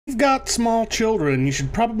You've got small children, you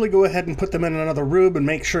should probably go ahead and put them in another room and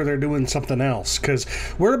make sure they're doing something else, because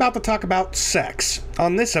we're about to talk about sex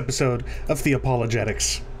on this episode of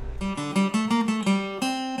Theopologetics.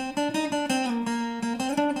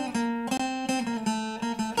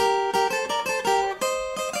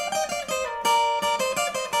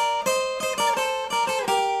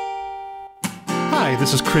 Hi,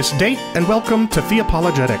 this is Chris Date, and welcome to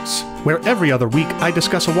Theopologetics, where every other week I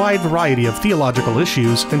discuss a wide variety of theological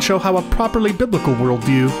issues and show how a properly biblical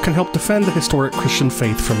worldview can help defend the historic Christian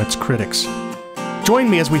faith from its critics. Join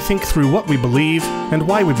me as we think through what we believe and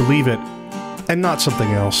why we believe it, and not something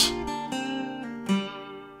else.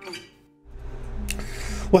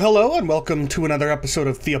 Well, hello and welcome to another episode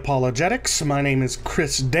of Theopologetics. My name is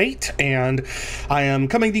Chris Date, and I am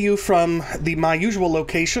coming to you from my usual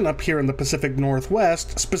location up here in the Pacific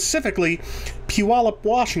Northwest, specifically Puyallup,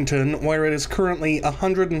 Washington, where it is currently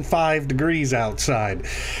 105 degrees outside.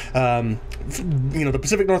 The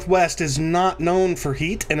Pacific Northwest is not known for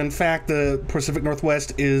heat, and in fact, the Pacific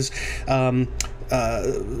Northwest is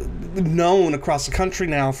known across the country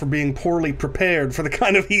now for being poorly prepared for the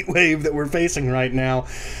kind of heat wave that we're facing right now.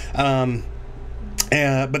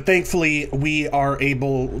 But thankfully, we are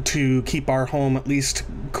able to keep our home at least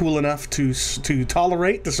cool enough to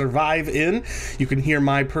tolerate, to survive in. You can hear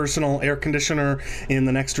my personal air conditioner in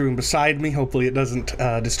the next room beside me. Hopefully, it doesn't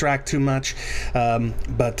distract too much.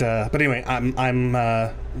 But anyway, I'm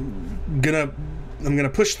gonna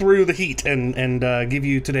push through the heat and give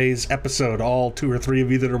you today's episode, all two or three of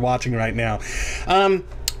you that are watching right now.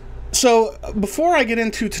 So, before I get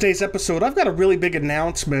into today's episode, I've got a really big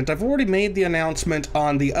announcement. I've already made the announcement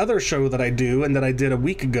on the other show that I do and that I did a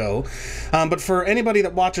week ago. But for anybody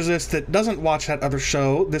that watches this that doesn't watch that other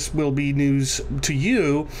show, this will be news to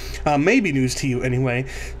you. Maybe news to you anyway.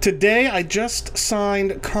 Today, I just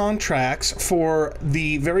signed contracts for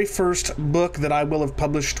the very first book that I will have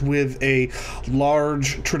published with a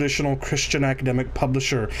large traditional Christian academic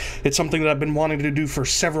publisher. It's something that I've been wanting to do for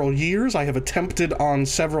several years. I have attempted on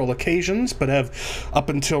several occasions, but have up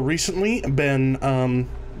until recently been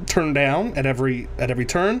turned down at every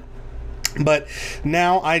turn. But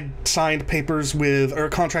now I signed contracts with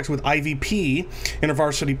IVP,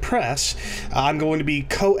 InterVarsity Press. I'm going to be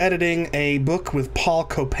co-editing a book with Paul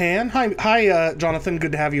Copan. Hi, Jonathan.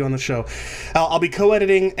 Good to have you on the show. I'll be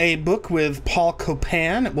co-editing a book with Paul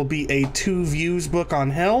Copan. It will be a 2 views book on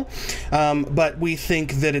hell, but we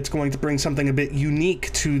think that it's going to bring something a bit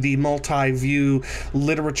unique to the multi-view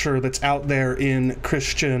literature that's out there in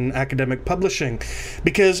Christian academic publishing,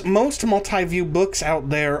 because most multi-view books out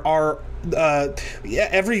there are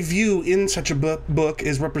every view in such a book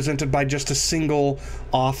is represented by just a single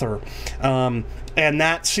author. And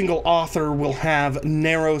that single author will have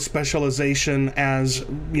narrow specialization, as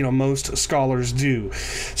most scholars do.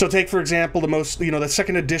 So take, for example, the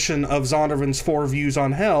second edition of Zondervan's 4 Views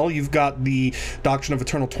on Hell. You've got the Doctrine of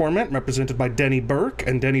Eternal Torment, represented by Denny Burke,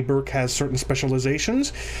 and Denny Burke has certain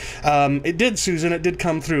specializations. It did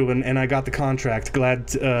come through, and I got the contract. Glad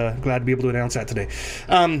to be able to announce that today.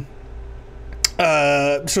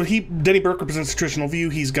 Denny Burke represents the traditional view.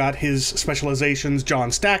 He's got his specializations.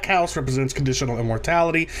 John Stackhouse represents conditional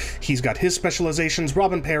immortality. He's got his specializations.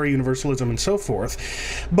 Robin Perry, universalism, and so forth.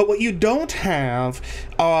 But what you don't have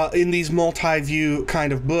in these multi-view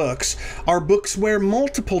kind of books are books where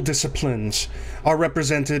multiple disciplines are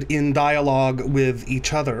represented in dialogue with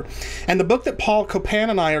each other. And the book that Paul Copan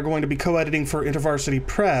and I are going to be co-editing for InterVarsity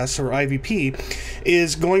Press, or IVP,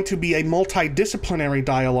 is going to be a multidisciplinary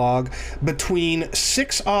dialogue between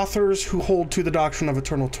 6 authors who hold to the doctrine of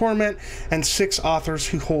eternal torment and 6 authors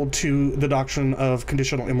who hold to the doctrine of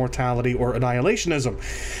conditional immortality or annihilationism.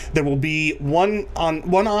 There will be one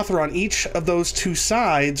author on each of those 2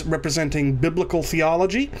 sides representing biblical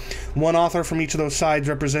theology, one author from each of those sides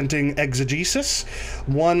representing exegesis,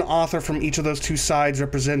 one author from each of those 2 sides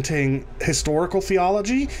representing historical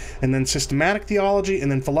theology, and then systematic theology, and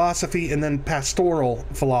then philosophy, and then pastoral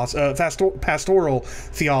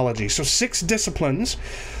theology. So 6 disciplines,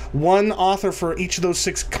 one author for each of those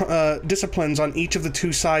 6 disciplines on each of the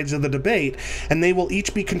 2 sides of the debate, and they will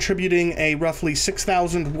each be contributing a roughly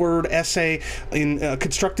 6,000 word essay, in a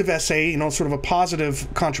constructive essay, sort of a positive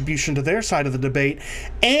contribution to their side of the debate,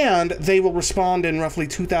 and they will respond in roughly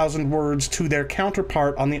 2,000 words to their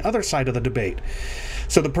counterpart on the other side of the debate.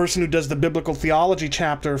 So the person who does the biblical theology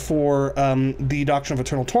chapter for the Doctrine of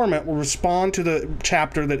Eternal Torment will respond to the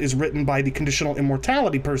chapter that is written by the conditional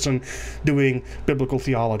immortality person doing biblical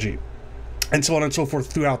theology. and so on and so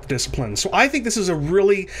forth throughout the discipline. So I think this is a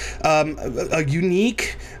really a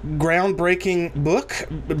unique, groundbreaking book,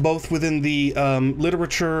 both within the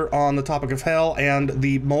literature on the topic of hell and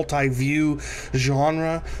the multi-view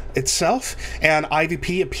genre itself. And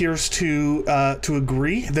IVP appears to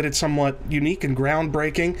agree that it's somewhat unique and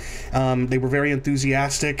groundbreaking. They were very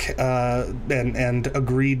enthusiastic and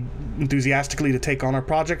agreed enthusiastically to take on our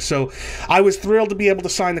project. So I was thrilled to be able to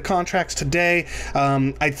sign the contracts today.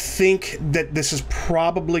 I think that this is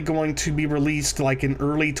probably going to be released like in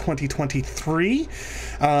early 2023.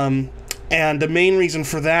 And the main reason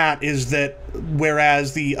for that is that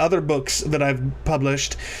whereas the other books that I've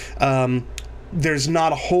published, there's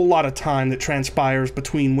not a whole lot of time that transpires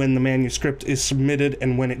between when the manuscript is submitted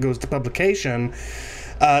and when it goes to publication.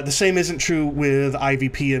 The same isn't true with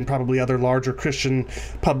IVP and probably other larger Christian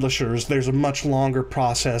publishers. There's a much longer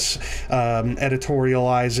process,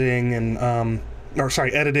 editorializing and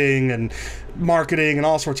editing and marketing and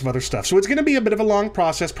all sorts of other stuff. So it's going to be a bit of a long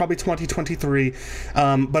process, probably 2023,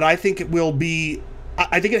 but I think it will be.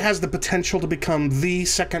 I think it has the potential to become the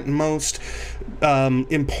second most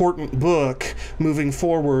important book moving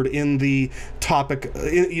forward in the topic of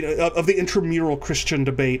the intramural Christian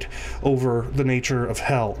debate over the nature of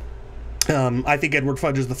hell. I think Edward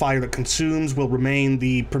Fudge's The Fire That Consumes will remain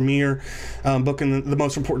the premier book and the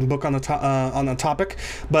most important book on the topic,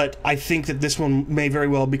 but I think that this one may very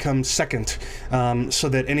well become second, so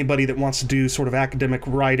that anybody that wants to do sort of academic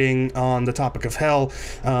writing on the topic of hell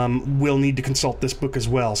will need to consult this book as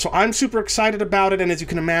well. So I'm super excited about it, and as you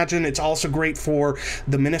can imagine, it's also great for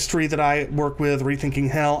the ministry that I work with,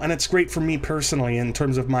 Rethinking Hell, and it's great for me personally in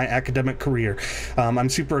terms of my academic career. I'm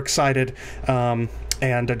super excited.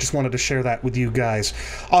 And I just wanted to share that with you guys.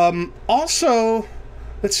 Also,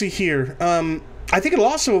 let's see here. I think it'll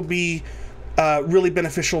also be really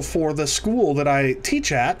beneficial for the school that I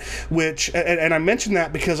teach at, which, and I mention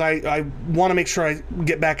that because I want to make sure I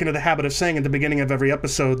get back into the habit of saying at the beginning of every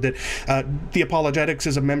episode that Theopologetics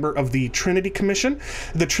is a member of the Trinity Commission.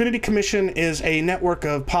 The Trinity Commission is a network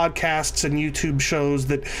of podcasts and YouTube shows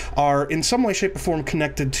that are in some way, shape, or form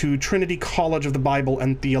connected to Trinity College of the Bible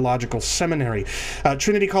and Theological Seminary.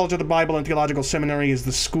 Trinity College of the Bible and Theological Seminary is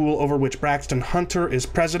the school over which Braxton Hunter is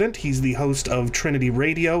president. He's the host of Trinity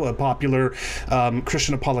Radio, a popular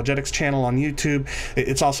Christian apologetics channel on YouTube.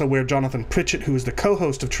 It's also where Jonathan Pritchett, who is the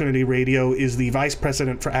co-host of Trinity Radio, is the vice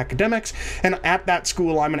president for academics. And at that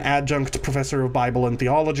school, I'm an adjunct professor of Bible and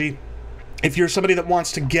theology. If you're somebody that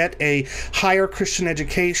wants to get a higher Christian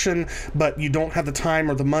education, but you don't have the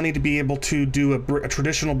time or the money to be able to do a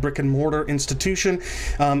traditional brick-and-mortar institution,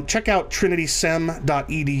 check out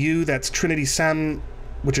trinitysem.edu. That's trinitysem,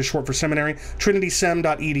 which is short for seminary,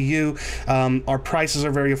 trinitysem.edu. Our prices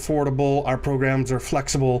are very affordable, our programs are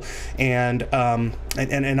flexible, and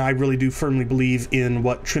I really do firmly believe in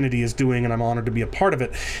what Trinity is doing, and I'm honored to be a part of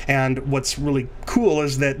it. And what's really cool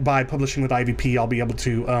is that by publishing with IVP, I'll be able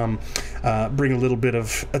to bring a little bit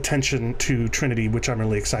of attention to Trinity, which I'm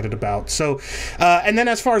really excited about. So, and then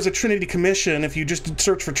as far as the Trinity Commission, if you just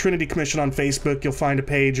search for Trinity Commission on Facebook, you'll find a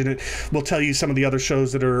page, and it will tell you some of the other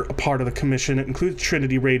shows that are a part of the commission. It includes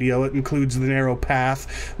Trinity Radio, it includes The Narrow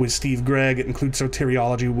Path with Steve Gregg, it includes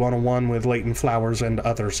Soteriology 101 with Leighton Flowers and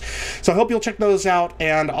others. So I hope you'll check those out,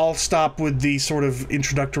 and I'll stop with the sort of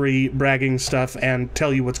introductory bragging stuff and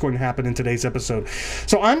tell you what's going to happen in today's episode.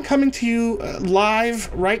 So I'm coming to you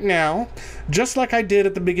live right now, just like I did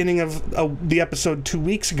at the beginning of the episode 2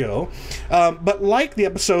 weeks ago. But like the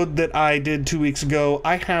episode that I did 2 weeks ago,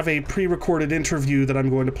 I have a pre-recorded interview that I'm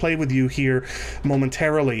going to play with you here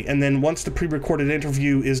momentarily. And then once the pre-recorded interview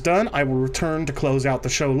is done, I will return to close out the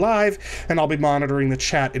show live, and I'll be monitoring the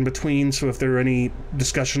chat in between. So if there are any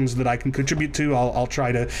discussions that I can contribute to, I'll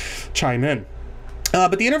try to chime in.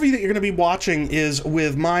 But the interview that you're going to be watching is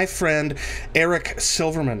with my friend Eric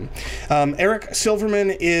Silverman. Eric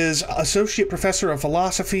Silverman is Associate Professor of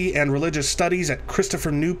Philosophy and Religious Studies at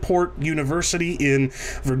Christopher Newport University in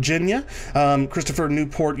Virginia. Christopher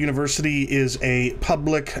Newport University is a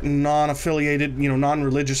public, non-affiliated,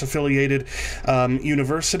 non-religious affiliated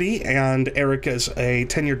university, and Eric is a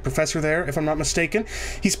tenured professor there, if I'm not mistaken.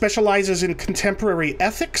 He specializes in contemporary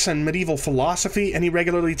ethics and medieval philosophy, and he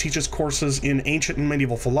regularly teaches courses in ancient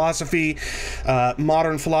medieval philosophy,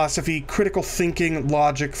 modern philosophy, critical thinking,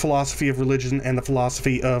 logic, philosophy of religion, and the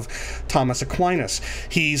philosophy of Thomas Aquinas.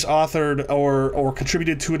 He's authored or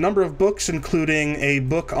contributed to a number of books, including a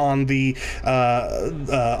book on the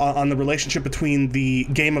relationship between the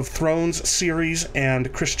Game of Thrones series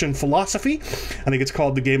and Christian philosophy. I think it's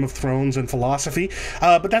called The Game of Thrones and Philosophy.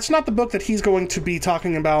 But that's not the book that he's going to be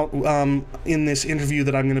talking about in this interview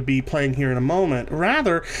that I'm going to be playing here in a moment.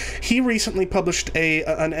 Rather, he recently published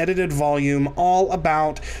an edited volume all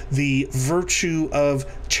about the virtue of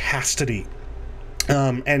chastity.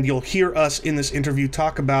 And you'll hear us in this interview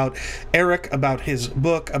talk about Eric, about his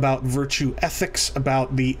book, about virtue ethics,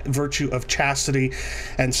 about the virtue of chastity,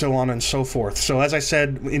 and so on and so forth. So as I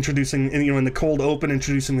said, introducing, in the cold open,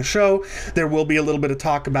 introducing the show, there will be a little bit of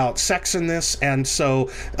talk about sex in this, and so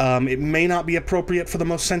it may not be appropriate for the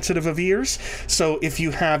most sensitive of ears. So if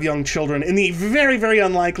you have young children, in the very, very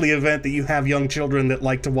unlikely event that you have young children that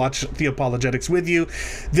like to watch Theopologetics with you,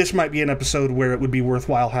 this might be an episode where it would be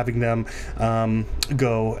worthwhile having them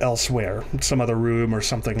go elsewhere, some other room or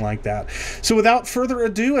something like that. So without further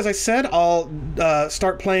ado, as I said, I'll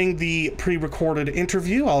start playing the pre-recorded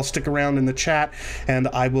interview. I'll stick around in the chat, and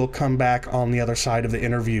I will come back on the other side of the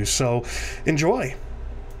interview. So enjoy.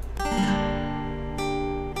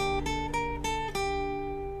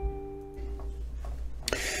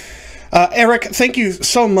 Eric, thank you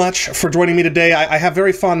so much for joining me today. I have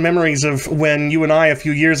very fond memories of when you and I, a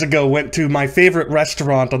few years ago, went to my favorite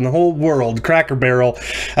restaurant on the whole world, Cracker Barrel,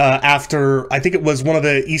 after, I think it was one of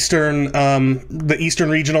the Eastern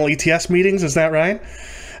Regional ETS meetings. Is that right?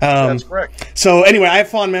 That's correct. So anyway, I have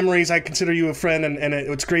fond memories. I consider you a friend, and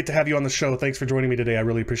it's great to have you on the show. Thanks for joining me today. I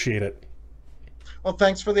really appreciate it. Well,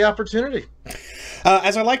 thanks for the opportunity.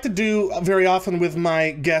 As I like to do very often with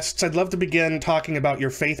my guests, I'd love to begin talking about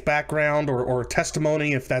your faith background or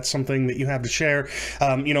testimony, if that's something that you have to share.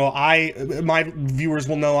 My viewers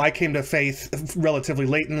will know I came to faith relatively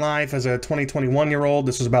late in life as a 21-year-old.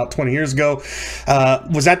 This was about 20 years ago.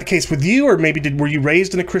 Was that the case with you, or maybe were you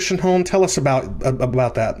raised in a Christian home? Tell us about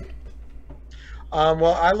that.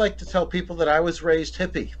 Well, I like to tell people that I was raised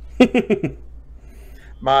hippie.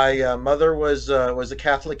 My mother was a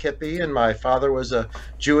Catholic hippie, and my father was a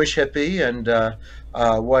Jewish hippie. And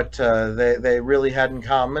what they really had in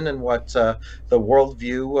common, and what the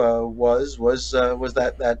worldview was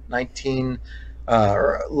that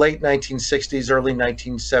late 1960s, early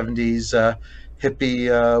 1970s hippie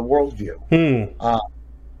worldview.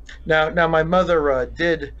 Now, my mother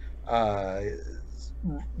did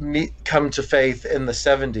come to faith in the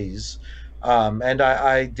 70s. And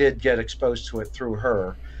I did get exposed to it through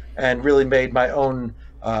her, and really made my own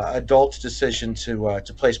adult decision to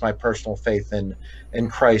place my personal faith in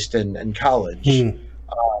Christ in college.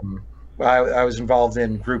 I was involved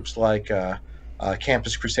in groups like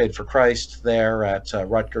Campus Crusade for Christ there at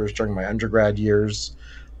Rutgers during my undergrad years.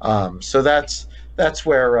 So that's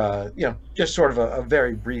where, just sort of a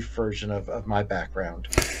very brief version of my background.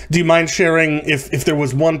 Do you mind sharing if there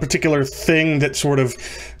was one particular thing that sort of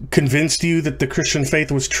convinced you that the Christian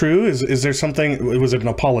faith was true? Is there something, was it an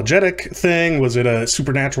apologetic thing? Was it a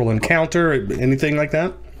supernatural encounter? Anything like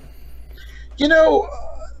that?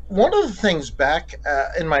 One of the things back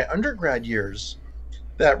in my undergrad years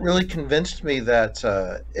that really convinced me that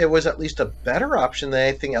it was at least a better option than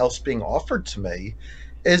anything else being offered to me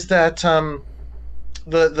is that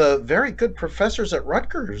the very good professors at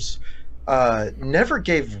Rutgers never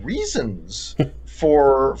gave reasons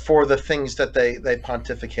for the things that they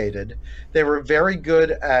pontificated. They were very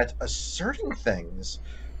good at asserting things,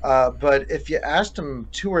 but if you asked them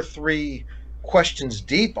 2 or 3 questions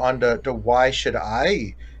deep on to why should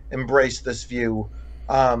I embrace this view,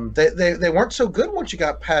 they weren't so good once you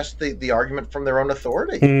got past the argument from their own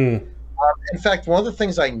authority. In fact, one of the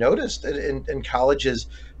things I noticed in college is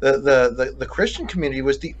the Christian community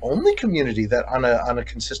was the only community that on a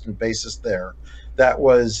consistent basis there that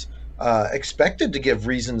was expected to give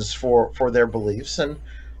reasons for their beliefs. And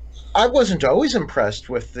I wasn't always impressed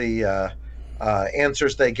with the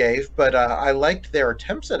answers they gave, but I liked their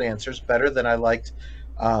attempts at answers better than I liked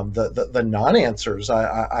the non-answers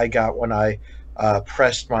I got when I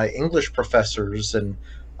pressed my English professors and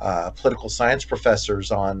political science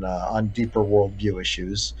professors on deeper worldview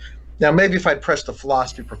issues. Now, maybe if I'd pressed the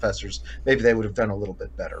philosophy professors, maybe they would have done a little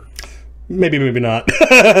bit better. Maybe, maybe not.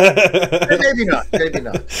 Maybe not. Maybe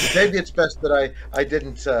not. Maybe it's best that I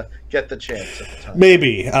didn't get the chance at the time.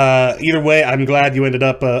 Maybe. Either way, I'm glad you ended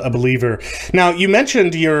up a believer. Now, you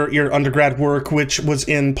mentioned your undergrad work, which was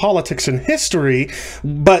in politics and history,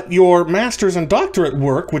 but your master's and doctorate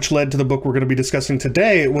work, which led to the book we're going to be discussing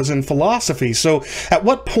today, was in philosophy. So at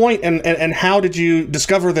what point and how did you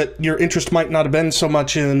discover that your interest might not have been so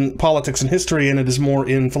much in politics and history and it is more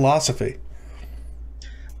in philosophy?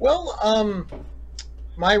 Well,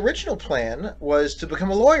 my original plan was to become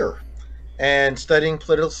a lawyer, and studying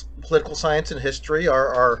political science and history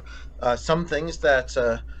are some things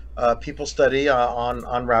that people study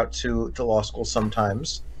on route to law school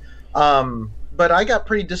sometimes. But I got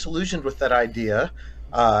pretty disillusioned with that idea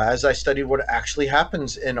as I studied what actually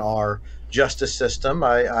happens in our justice system.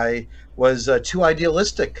 I was too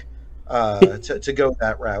idealistic to go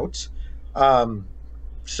that route.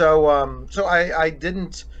 So I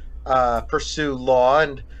didn't pursue law,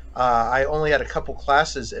 and I only had a couple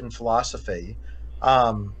classes in philosophy.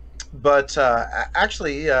 But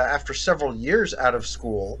actually, after several years out of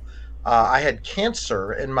school, I had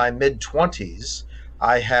cancer in my mid-20s.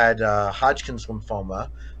 I had Hodgkin's lymphoma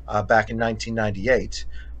back in 1998,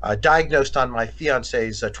 diagnosed on my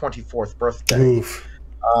fiance's 24th birthday. Oof.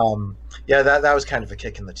 Yeah, that was kind of a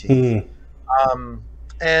kick in the teeth.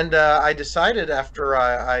 And I decided after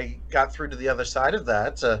I got through to the other side of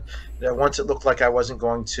that, that once it looked like I wasn't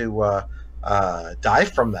going to die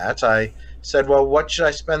from that, I said, well, what should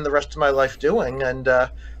I spend the rest of my life doing? And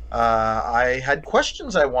I had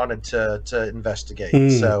questions I wanted to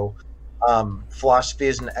investigate. So philosophy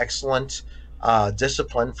is an excellent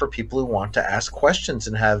discipline for people who want to ask questions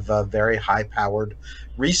and have very high-powered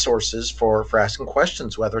resources for asking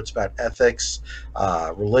questions, whether it's about ethics,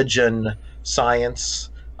 religion, science.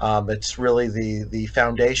 It's really the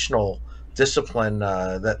foundational discipline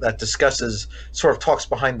that discusses, sort of talks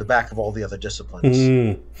behind the back of all the other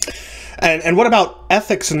disciplines. And what about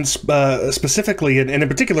ethics, and specifically, and in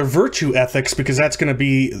particular, virtue ethics, because that's going to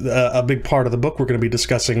be a big part of the book we're going to be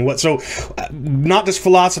discussing. Not just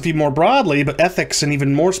philosophy more broadly, but ethics, and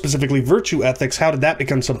even more specifically, virtue ethics. How did that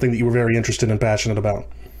become something that you were very interested and passionate about?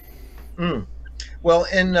 Well,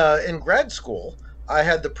 in grad school, I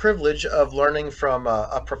had the privilege of learning from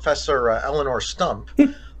a professor, Eleanor Stump,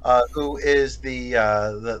 who is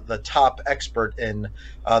the top expert in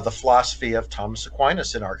the philosophy of Thomas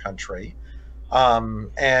Aquinas in our country.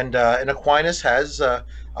 And Aquinas has,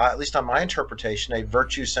 at least on my interpretation, a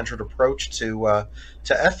virtue-centered approach to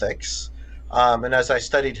ethics. And as I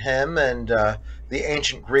studied him and the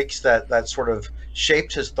ancient Greeks that sort of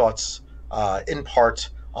shaped his thoughts in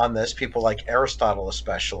part on this, people like Aristotle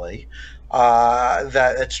especially,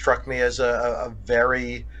 that it struck me as a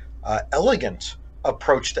very elegant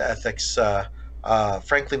approach to ethics,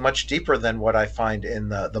 frankly, much deeper than what I find in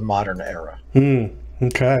the modern era.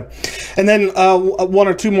 Okay. And then one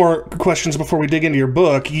or two more questions before we dig into your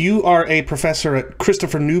book. You are a professor at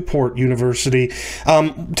Christopher Newport University.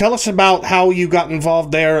 Tell us about how you got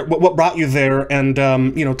involved there, what brought you there, and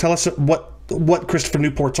tell us what Christopher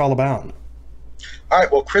Newport's all about. All right.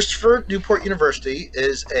 Well, Christopher Newport University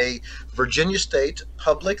is a Virginia State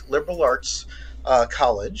public liberal arts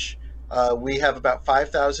college. We have about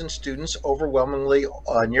 5,000 students, overwhelmingly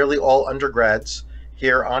nearly all undergrads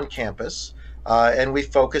here on campus. And we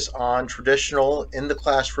focus on traditional in the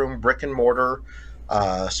classroom, brick and mortar,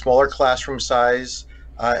 smaller classroom size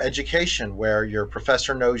education, where your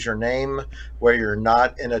professor knows your name, where you're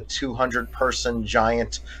not in a 200-person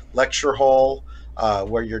giant lecture hall,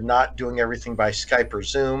 where you're not doing everything by Skype or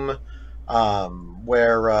Zoom,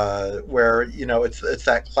 where it's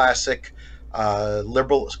that classic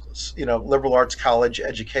liberal arts college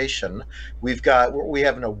education. We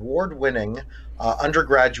have an award-winning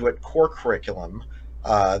undergraduate core curriculum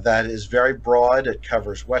that is very broad. It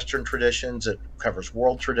covers Western traditions, it covers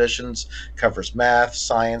world traditions, covers math,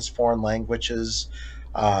 science, foreign languages,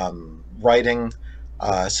 writing.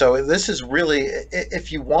 So this is really,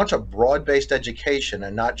 if you want a broad-based education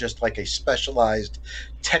and not just like a specialized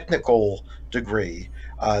technical degree,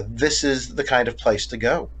 this is the kind of place to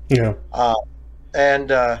go. Yeah.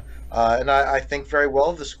 And I think very well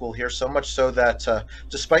of the school here, so much so that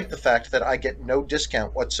despite the fact that I get no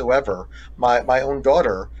discount whatsoever, my own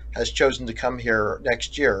daughter has chosen to come here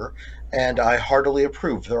next year, and I heartily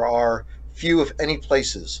approve. There are few, if any,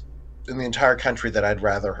 places in the entire country that I'd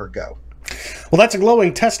rather her go. Well, that's a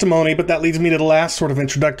glowing testimony, but that leads me to the last sort of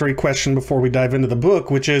introductory question before we dive into the book,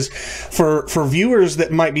 which is for viewers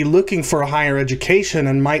that might be looking for a higher education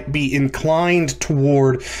and might be inclined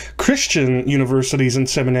toward Christian universities and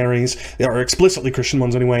seminaries, or explicitly Christian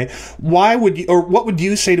ones anyway, why would you, or what would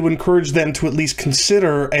you say to encourage them to at least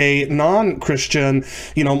consider a non-Christian,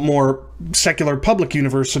 more secular public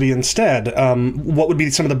university instead? What would be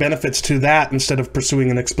some of the benefits to that instead of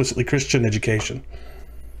pursuing an explicitly Christian education?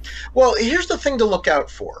 Well, here's the thing to look out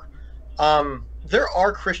for. There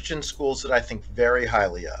are Christian schools that I think very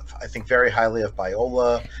highly of. I think very highly of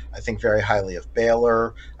Biola. I think very highly of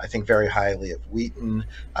Baylor. I think very highly of Wheaton.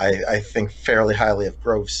 I think fairly highly of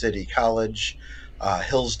Grove City College,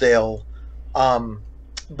 Hillsdale.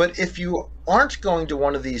 But if you aren't going to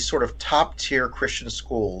one of these sort of top tier Christian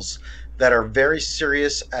schools that are very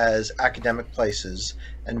serious as academic places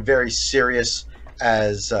and very serious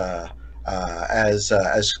as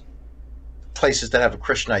places that have a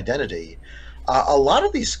Christian identity, a lot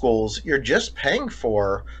of these schools you're just paying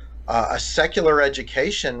for a secular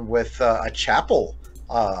education with a chapel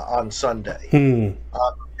on Sunday,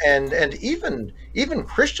 and even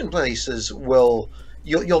Christian places will.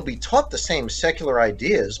 You'll be taught the same secular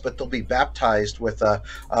ideas, but they'll be baptized with a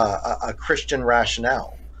Christian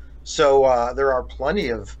rationale. So there are plenty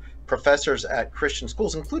of professors at Christian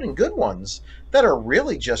schools, including good ones, that are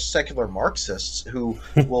really just secular Marxists who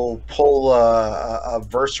will pull a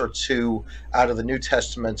verse or two out of the New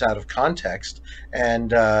Testament out of context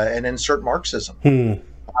and insert Marxism,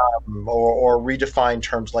 or redefine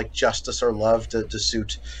terms like justice or love to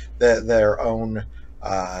suit their own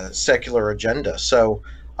secular agenda. So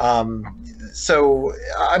I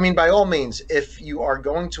mean, by all means, if you are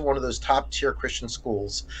going to one of those top tier Christian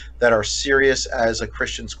schools that are serious as a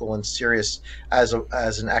Christian school and serious as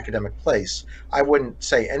an academic place, I wouldn't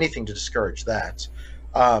say anything to discourage that.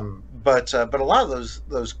 But a lot of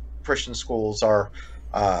those Christian schools are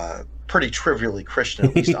pretty trivially Christian,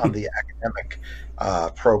 at least on the academic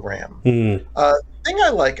program. The thing I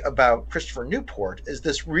like about Christopher Newport is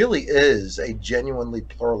this really is a genuinely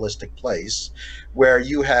pluralistic place where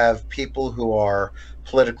you have people who are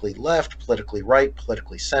politically left, politically right,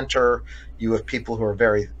 politically center. You have people who are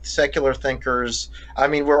very secular thinkers. I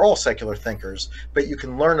mean, we're all secular thinkers, but you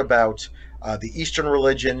can learn about the Eastern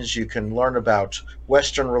religions, you can learn about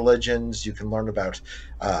Western religions, you can learn about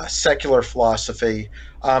secular philosophy,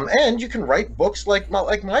 and you can write books like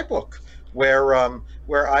my book, where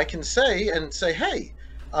I can say, hey,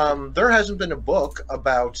 there hasn't been a book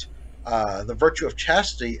about the virtue of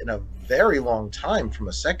chastity in a very long time from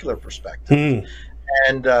a secular perspective.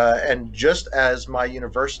 And just as my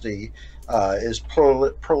university is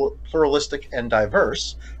pluralistic and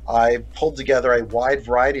diverse, I pulled together a wide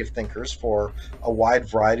variety of thinkers for a wide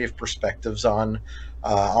variety of perspectives on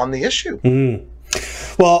the issue.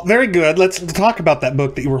 Well, very good. Let's talk about that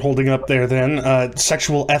book that you were holding up there then,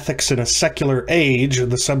 Sexual Ethics in a Secular Age.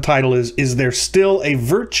 The subtitle is There Still a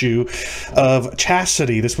Virtue of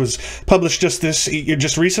Chastity? This was published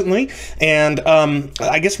just recently. And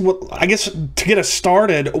I guess to get us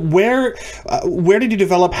started, where did you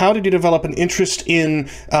develop, how did you develop an interest in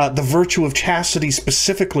the virtue of chastity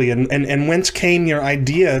specifically? And whence came your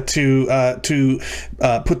idea to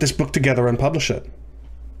put this book together and publish it?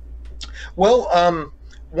 Well,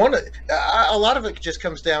 a lot of it just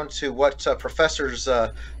comes down to what professors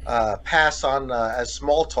pass on as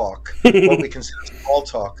small talk, what we consider small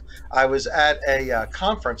talk. I was at a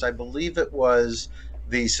conference, I believe it was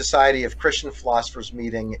the Society of Christian Philosophers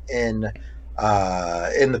meeting in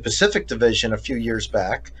the Pacific Division a few years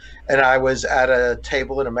back, and I was at a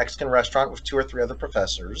table in a Mexican restaurant with 2 or 3 other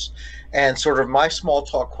professors, and sort of my small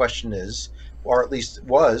talk question is, or at least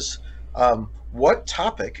was, what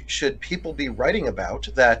topic should people be writing about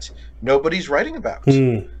that nobody's writing about?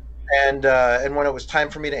 And when it was time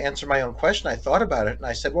for me to answer my own question, I thought about it and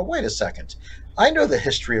I said, well, wait a second. I know the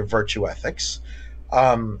history of virtue ethics,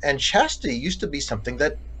 and chastity used to be something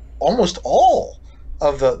that almost all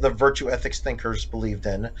of the virtue ethics thinkers believed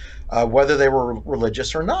in, whether they were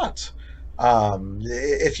religious or not.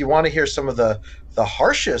 If you want to hear some of the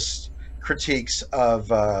harshest critiques of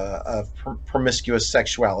promiscuous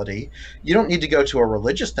sexuality, you don't need to go to a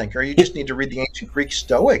religious thinker. You just need to read the ancient Greek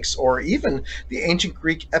Stoics, or even the ancient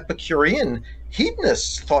Greek Epicurean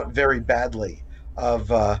hedonists thought very badly of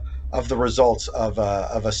the results of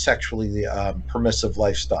a sexually permissive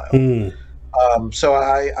lifestyle. So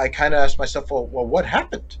I kind of asked myself, well, what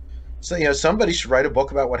happened? So somebody should write a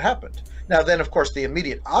book about what happened. Now then, of course, the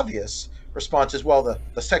immediate obvious response is, well,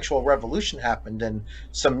 the sexual revolution happened and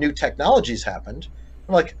some new technologies happened.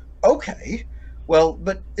 I'm like, okay, Well,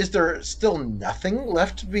 but is there still nothing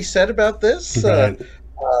left to be said about this? Right.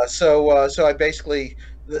 So basically,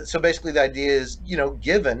 the idea is,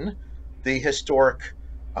 given the historic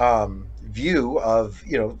view of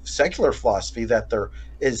secular philosophy, that there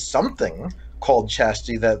is something called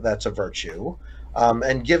chastity that's a virtue,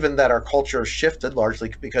 and given that our culture shifted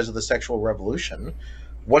largely because of the sexual revolution,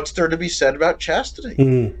 what's there to be said about chastity?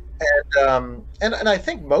 Mm, And I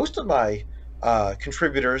think most of my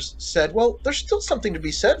contributors said, well, there's still something to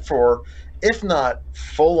be said for, if not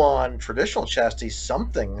full on traditional chastity,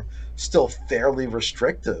 something still fairly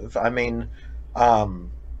restrictive. I mean,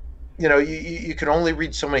 um, you can only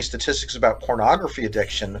read so many statistics about pornography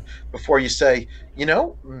addiction before you say,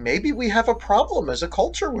 maybe we have a problem as a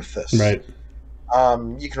culture with this. right.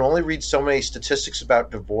 You can only read so many statistics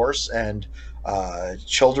about divorce and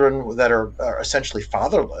children that are essentially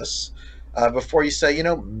fatherless before you say,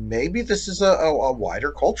 maybe this is a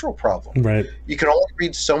wider cultural problem. Right. You can only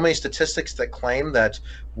read so many statistics that claim that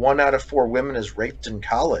 1 out of 4 women is raped in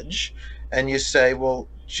college, and you say, well,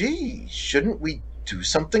 gee, shouldn't we do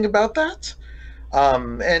something about that?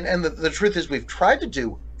 And the truth is, we've tried to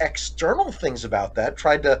do external things about that,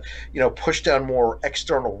 tried to push down more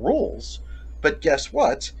external rules, but guess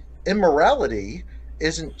what? Immorality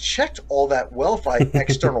isn't checked all that well by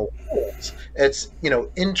external rules. It's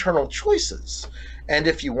internal choices. And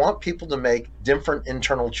if you want people to make different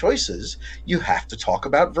internal choices, you have to talk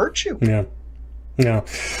about virtue. Yeah. Yeah.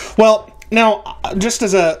 Well, now, just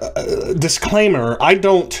as a disclaimer, I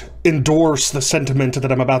don't endorse the sentiment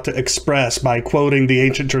that I'm about to express by quoting the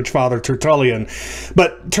ancient church father Tertullian.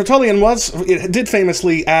 But Tertullian did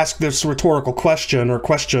famously ask this rhetorical question, or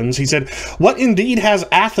questions. He said, "What indeed has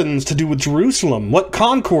Athens to do with Jerusalem? What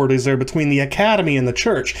concord is there between the academy and the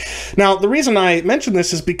church?" Now, the reason I mention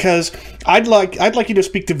this is because I'd like you to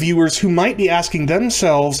speak to viewers who might be asking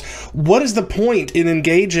themselves, what is the point in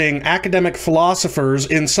engaging academic philosophers,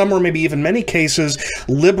 in some or maybe even many cases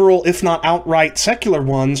liberal, if not outright secular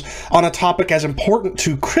ones, on a topic as important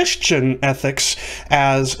to Christian ethics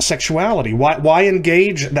as sexuality? Why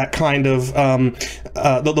engage that kind of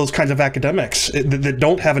those kinds of academics that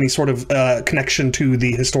don't have any sort of connection to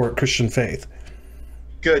the historic Christian faith?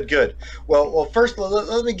 Good. Well, first,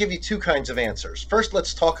 let me give you two kinds of answers. First,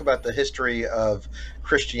 let's talk about the history of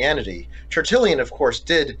Christianity. Tertullian, of course,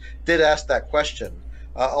 did ask that question.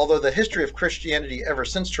 Although the history of Christianity ever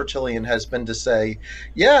since Tertullian has been to say,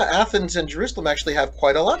 yeah, Athens and Jerusalem actually have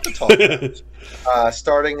quite a lot to talk about.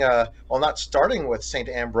 Not starting with St.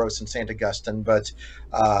 Ambrose and St. Augustine, but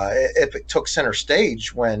it took center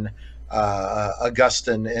stage when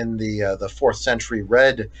Augustine in the 4th century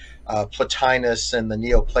read Plotinus and the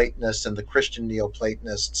Neoplatonists and the Christian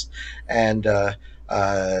Neoplatonists, and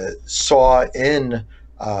saw in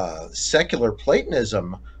secular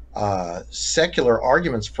Platonism secular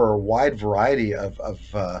arguments for a wide variety of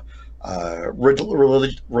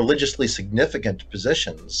religiously significant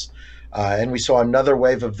positions. And we saw another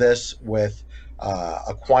wave of this with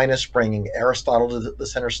Aquinas bringing Aristotle to the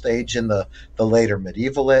center stage in the later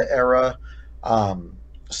medieval era.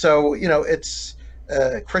 It's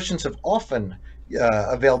Christians have often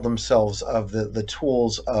availed themselves of the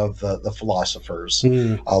tools of the philosophers,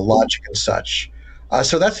 logic and such.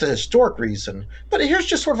 So that's the historic reason. But here's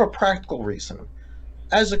just sort of a practical reason.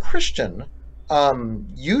 As a Christian,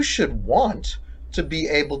 you should want to be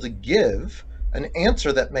able to give an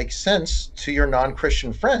answer that makes sense to your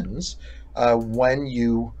non-Christian friends when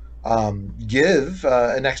you give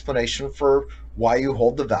an explanation for why you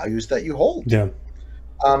hold the values that you hold. Yeah.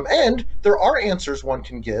 And there are answers one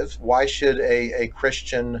can give. Why should a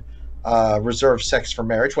Christian reserve sex for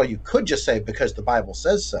marriage? Well, you could just say because the Bible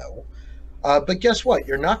says so. But guess what?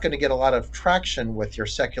 You're not going to get a lot of traction with your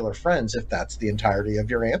secular friends if that's the entirety of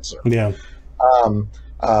your answer. Yeah.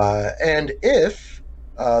 And if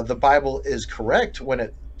the Bible is correct when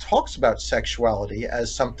it talks about sexuality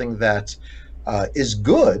as something that is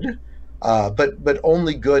good, but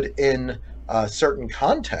only good in certain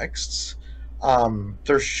contexts,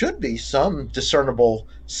 there should be some discernible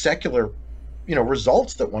secular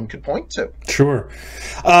results that one could point to. Sure.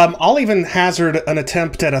 I'll even hazard an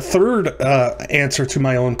attempt at a third answer to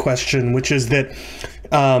my own question, which is that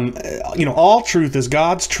all truth is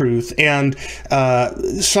God's truth, and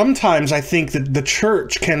sometimes I think that the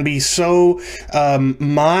church can be so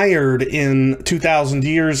mired in 2,000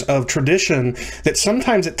 years of tradition that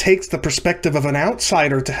sometimes it takes the perspective of an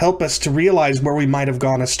outsider to help us to realize where we might have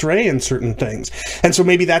gone astray in certain things. And so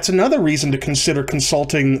maybe that's another reason to consider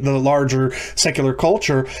consulting the larger secular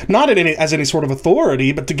culture, not as any sort of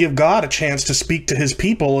authority, but to give God a chance to speak to his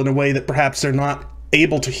people in a way that perhaps they're not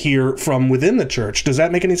able to hear from within the church. Does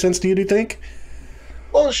that make any sense to you, do you think?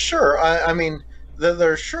 Well, sure. I mean,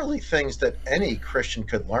 there are surely things that any Christian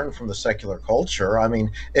could learn from the secular culture. I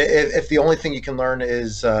mean, if the only thing you can learn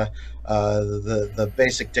is the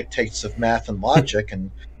basic dictates of math and logic,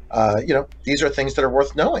 and these are things that are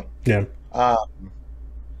worth knowing. Yeah. Uh,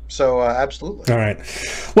 so absolutely. All right.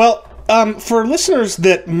 Well, for listeners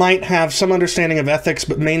that might have some understanding of ethics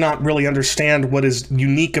but may not really understand what is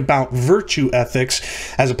unique about virtue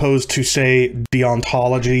ethics as opposed to, say,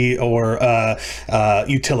 deontology or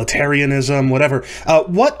utilitarianism, whatever,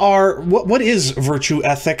 what is virtue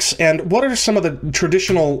ethics, and what are some of the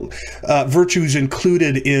traditional virtues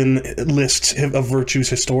included in lists of virtues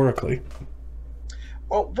historically?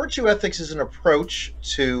 Well, virtue ethics is an approach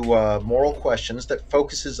to moral questions that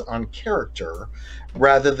focuses on character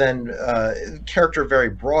rather than character very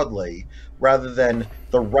broadly, rather than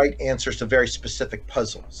the right answers to very specific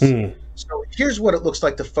puzzles. Hmm. So here's what it looks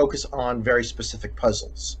like to focus on very specific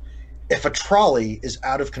puzzles. If a trolley is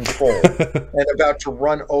out of control and about to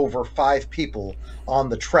run over 5 people on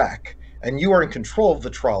the track, and you are in control of the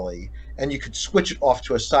trolley, and you could switch it off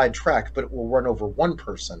to a side track, but it will run over one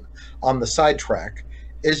person on the side track,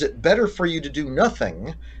 is it better for you to do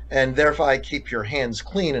nothing and thereby keep your hands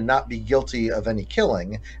clean and not be guilty of any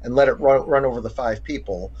killing and let it run over the 5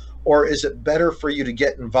 people? Or is it better for you to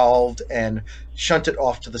get involved and shunt it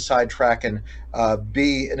off to the side track and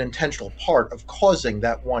be an intentional part of causing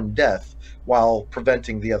that one death while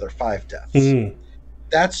preventing the other 5 deaths? Hmm.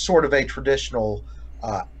 That's sort of a traditional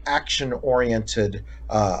action-oriented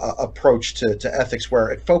approach to ethics where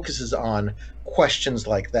it focuses on questions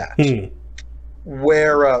like that. Hmm.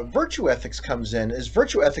 Where virtue ethics comes in is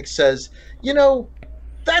virtue ethics says,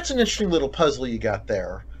 that's an interesting little puzzle you got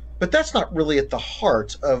there, but that's not really at the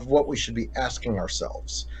heart of what we should be asking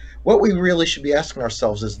ourselves. What we really should be asking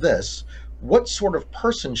ourselves is this: what sort of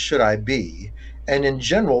person should I be? And in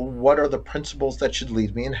general, what are the principles that should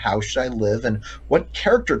lead me, and how should I live, and what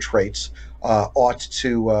character traits ought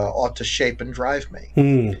to shape and drive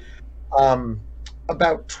me? Hmm.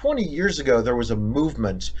 About 20 years ago, there was a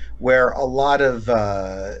movement where a lot of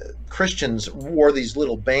Christians wore these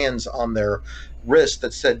little bands on their wrist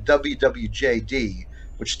that said WWJD,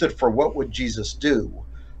 which stood for What Would Jesus Do?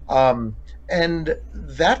 And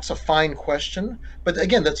that's a fine question, but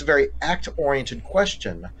again, that's a very act-oriented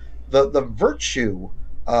question. The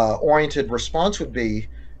virtue-oriented response would be,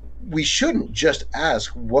 we shouldn't just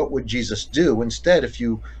ask, what would Jesus do? Instead, if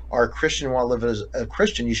you are a Christian and want to live as a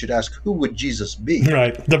Christian, you should ask, who would Jesus be?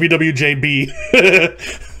 Right. WWJB.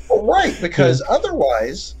 Well, right, because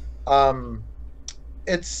otherwise,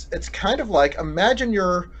 it's kind of like, imagine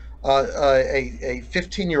you're a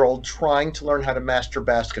 15-year-old trying to learn how to master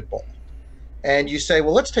basketball. And you say,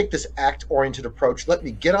 well, let's take this act-oriented approach. Let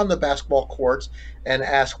me get on the basketball court and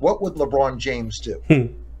ask, what would LeBron James do?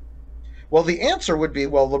 Well, the answer would be,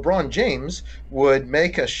 well, LeBron James would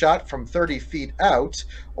make a shot from 30 feet out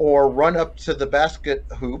or run up to the basket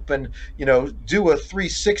hoop and, do a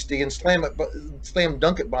 360 and slam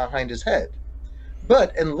dunk it behind his head.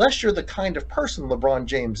 But unless you're the kind of person LeBron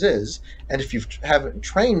James is, and if you haven't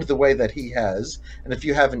trained the way that he has, and if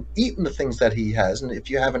you haven't eaten the things that he has, and if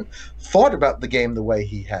you haven't thought about the game the way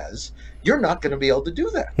he has, you're not going to be able to do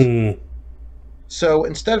that. So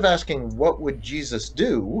instead of asking, what would Jesus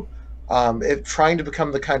do? If trying to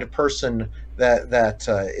become the kind of person that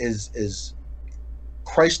is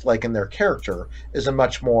Christ-like in their character is a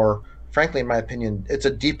much more, frankly, in my opinion, it's a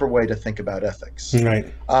deeper way to think about ethics.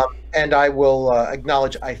 Right. And I will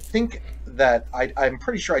acknowledge, I think that I'm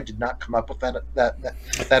pretty sure I did not come up with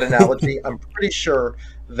that analogy. I'm pretty sure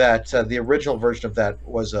that the original version of that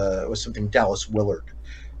was something Dallas Willard.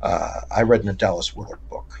 I read in a Dallas Willard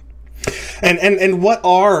book. And what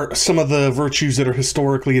are some of the virtues that are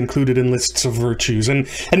historically included in lists of virtues? And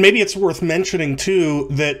maybe it's worth mentioning, too,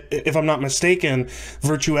 that, if I'm not mistaken,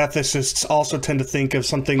 virtue ethicists also tend to think of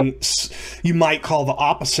something you might call the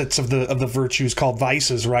opposites of the virtues, called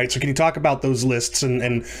vices, right? So can you talk about those lists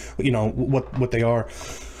and what they are?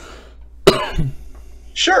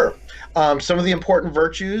 Sure. Some of the important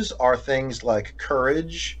virtues are things like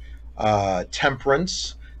courage,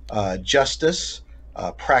 temperance, justice,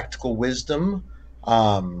 practical wisdom.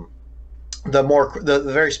 The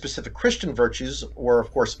very specific Christian virtues were, of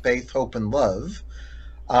course, faith, hope, and love.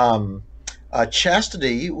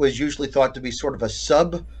 Chastity was usually thought to be sort of a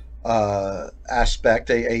sub aspect,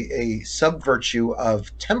 a sub virtue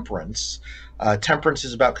of temperance. Temperance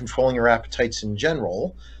is about controlling your appetites in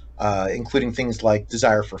general, including things like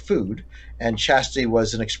desire for food. And chastity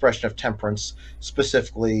was an expression of temperance,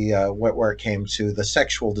 specifically where it came to the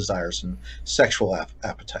sexual desires and sexual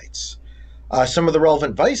appetites. Some of the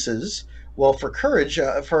relevant vices Well, for courage,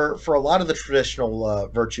 for a lot of the traditional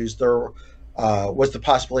virtues, there was the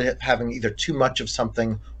possibility of having either too much of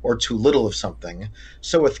something or too little of something.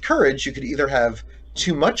 So with courage, you could either have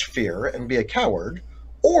too much fear and be a coward,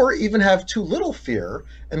 or even have too little fear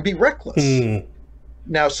and be reckless. Hmm.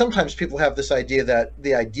 Now, sometimes people have this idea that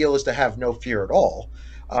the ideal is to have no fear at all.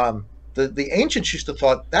 The ancients used to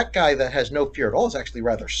thought that guy that has no fear at all is actually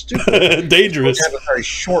rather stupid. He's going Dangerous. to have a very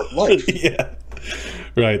short life. Yeah.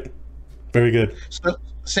 Right. Very good. So,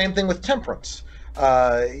 same thing with temperance.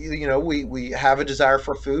 We have a desire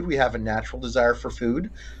for food. We have a natural desire for food.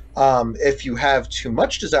 If you have too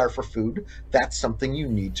much desire for food, that's something you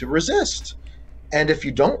need to resist. And if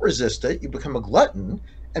you don't resist it, you become a glutton.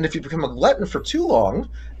 And if you become a glutton for too long,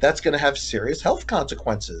 that's going to have serious health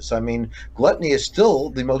consequences. I mean, gluttony is still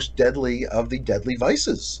the most deadly of the deadly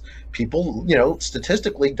vices. People,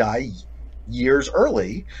 statistically die years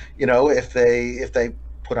early, if they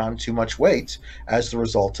put on too much weight as the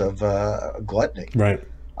result of gluttony. Right.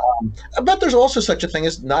 But there's also such a thing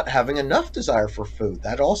as not having enough desire for food.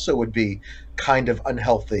 That also would be kind of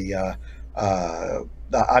unhealthy.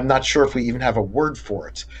 I'm not sure if we even have a word for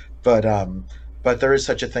it, but there is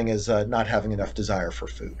such a thing as not having enough desire for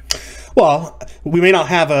food. Well, we may not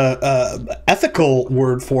have a ethical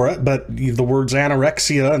word for it, but the words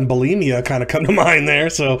anorexia and bulimia kind of come to mind there,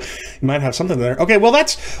 so you might have something there. Okay, well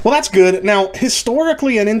that's good. Now,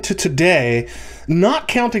 historically and into today, not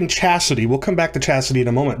counting chastity, we'll come back to chastity in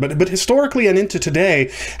a moment, but historically and into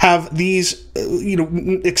today, have these,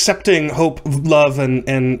 accepting hope, love,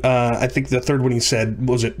 and I think the third one you said,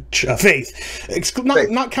 was it faith? Faith.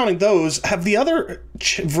 Not counting those, have the other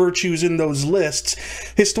virtues in those lists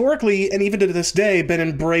historically and even to this day been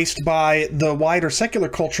embraced by the wider secular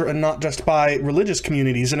culture and not just by religious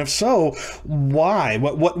communities? And if so, why?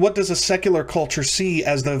 What does a secular culture see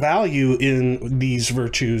as the value in these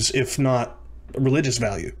virtues, if not religious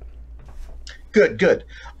value? Good.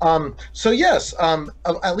 So yes,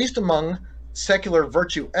 at least among secular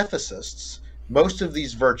virtue ethicists, most of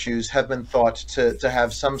these virtues have been thought to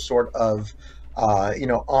have some sort of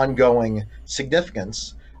ongoing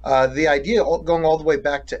significance. The idea, going all the way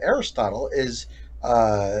back to Aristotle, is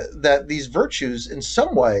that these virtues, in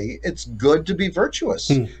some way, it's good to be virtuous,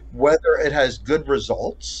 whether it has good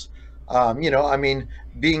results.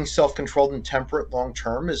 Being self-controlled and temperate long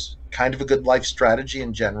term is kind of a good life strategy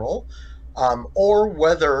in general, or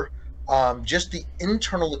whether just the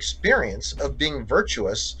internal experience of being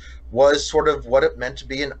virtuous was sort of what it meant to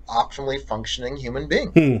be an optimally functioning human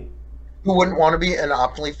being. Who wouldn't want to be an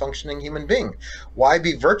optimally functioning human being? Why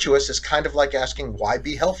be virtuous is kind of like asking why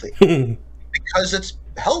be healthy, because it's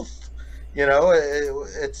health.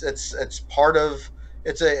 It's part of,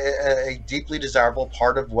 it's a deeply desirable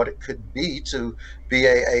part of what it could be to be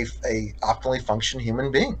a optimally functioning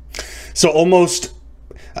human being. So almost,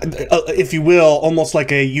 if you will, almost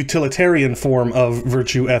like a utilitarian form of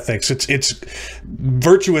virtue ethics. It's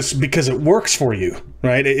virtuous because it works for you,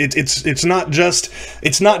 right? It's not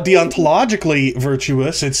deontologically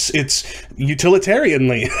virtuous. It's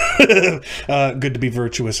utilitarianly good to be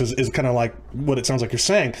virtuous. Is kind of like what it sounds like you're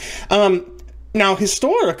saying. Now,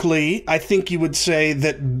 historically, I think you would say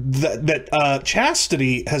that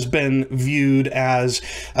chastity has been viewed as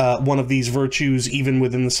one of these virtues, even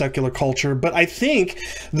within the secular culture. But I think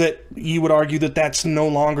that you would argue that that's no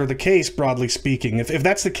longer the case, broadly speaking. If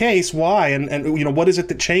that's the case, why? And what is it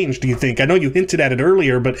that changed, do you think? I know you hinted at it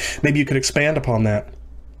earlier, but maybe you could expand upon that.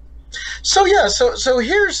 So yeah, so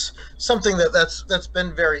here's something that's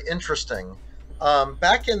been very interesting.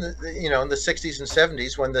 Back in the in the 60s and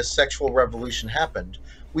 70s, when the sexual revolution happened,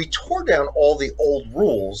 we tore down all the old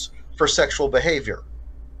rules for sexual behavior,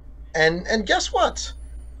 and guess what?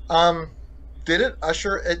 Did it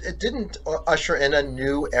usher? It didn't usher in a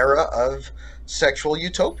new era of sexual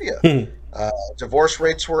utopia. Divorce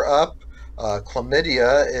rates were up.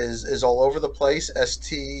 Chlamydia is all over the place.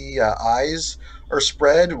 STIs are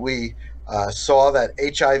spread. We saw that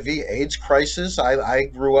HIV/AIDS crisis. I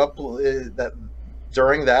grew up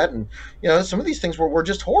during that, and some of these things were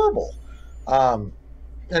just horrible. And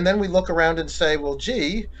then we look around and say, well,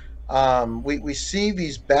 gee, we see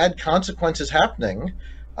these bad consequences happening,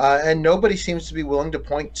 and nobody seems to be willing to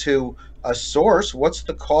point to a source. What's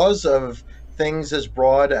the cause of things as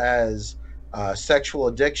broad as sexual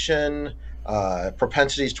addiction,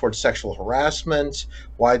 propensities towards sexual harassment,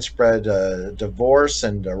 widespread divorce,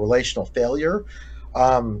 and relational failure?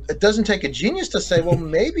 It doesn't take a genius to say, well,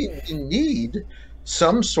 maybe we need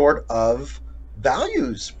some sort of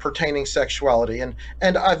values pertaining sexuality,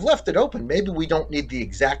 and I've left it open. Maybe we don't need the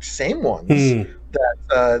exact same ones Hmm.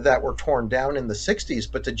 that were torn down in the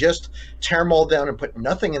 '60s, but to just tear them all down and put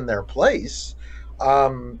nothing in their place,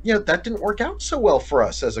 that didn't work out so well for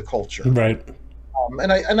us as a culture. Right.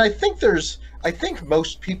 And I think I think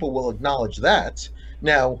most people will acknowledge that.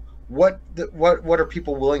 Now, what are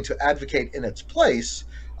people willing to advocate in its place?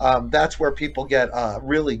 That's where people get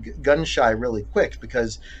really gun shy really quick,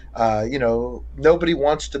 because nobody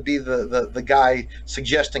wants to be the guy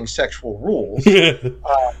suggesting sexual rules.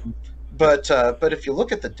 But if you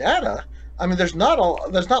look at the data, I mean, there's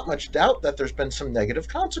not much doubt that there's been some negative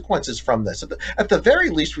consequences from this. At the very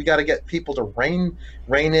least, we got to get people to rein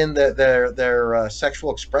in their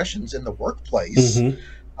sexual expressions in the workplace, Hmm.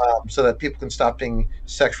 so that people can stop being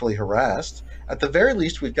sexually harassed. At the very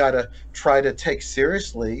least, we've got to try to take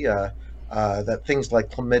seriously that things like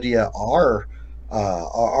chlamydia are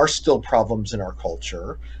still problems in our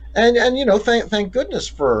culture, and thank goodness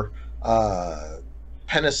for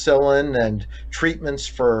penicillin and treatments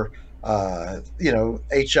for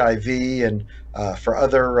HIV and for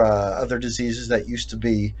other diseases that used to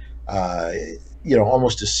be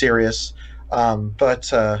almost as serious.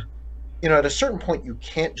 But at a certain point, you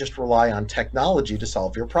can't just rely on technology to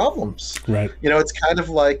solve your problems. Right. It's kind of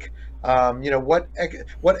like what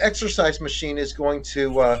exercise machine is going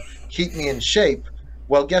to keep me in shape?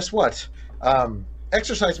 Well, guess what?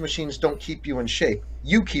 Exercise machines don't keep you in shape.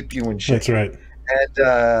 You keep you in shape. That's right.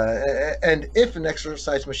 And if an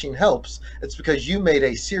exercise machine helps, it's because you made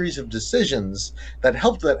a series of decisions that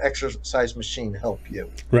helped that exercise machine help you.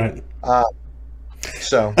 Right.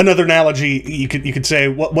 So another analogy, you could say,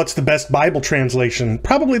 what's the best Bible translation?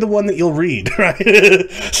 Probably the one that you'll read, right? There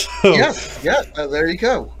you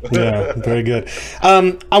go. Yeah, very good.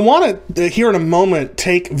 I want to, here in a moment,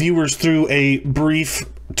 take viewers through a brief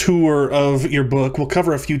tour of your book. We'll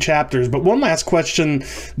cover a few chapters, but one last question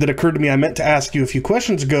that occurred to me, I meant to ask you a few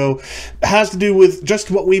questions ago, has to do with just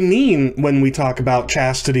what we mean when we talk about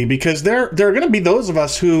chastity, because there are going to be those of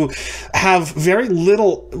us who have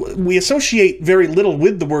we associate very little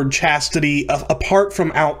with the word chastity apart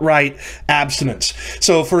from outright abstinence.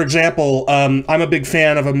 So, for example, I'm a big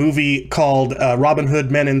fan of a movie called Robin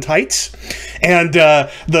Hood Men in Tights, and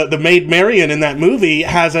the maid Marian in that movie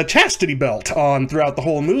has a chastity belt on throughout the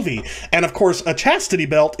whole movie. And of course, a chastity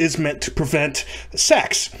belt is meant to prevent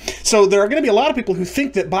sex. So there are going to be a lot of people who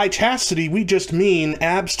think that by chastity we just mean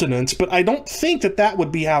abstinence, but I don't think that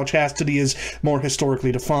would be how chastity is more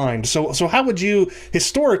historically defined. So how would you,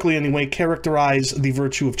 historically anyway, characterize the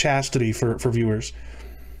virtue of chastity for viewers?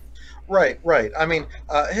 Right. I mean,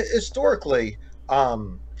 historically,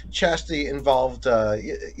 chastity involved,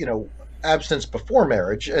 abstinence before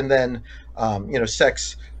marriage, and then,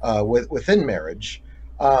 sex within marriage.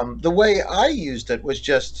 The way I used it was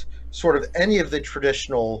just sort of any of the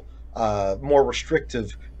traditional, more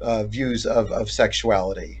restrictive views of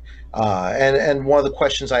sexuality. And one of the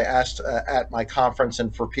questions I asked at my conference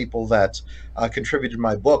and for people that contributed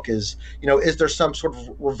my book is is there some sort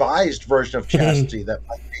of revised version of chastity that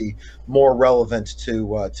might be more relevant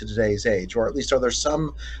to today's age, or at least are there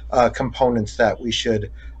some components that we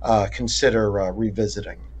should consider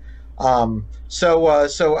revisiting?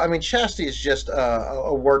 So I mean, chastity is just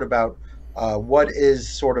a word about what is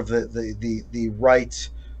sort of the right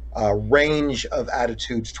range of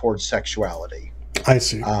attitudes towards sexuality. I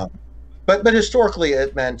see. But historically,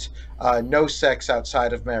 it meant no sex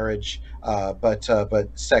outside of marriage, but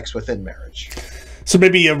sex within marriage. So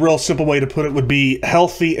maybe a real simple way to put it would be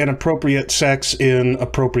healthy and appropriate sex in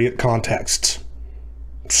appropriate contexts.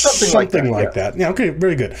 Something like that. Yeah, okay,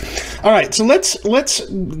 very good. All right, so let's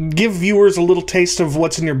give viewers a little taste of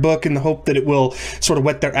what's in your book in the hope that it will sort of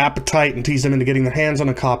whet their appetite and tease them into getting their hands on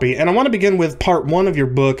a copy. And I want to begin with part one of your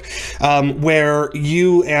book, where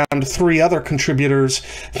you and three other contributors,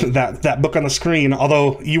 that book on the screen,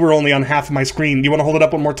 although you were only on half of my screen. Do you want to hold it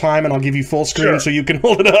up one more time and I'll give you full screen? Sure. So you can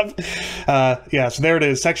hold it up? Yeah, so there it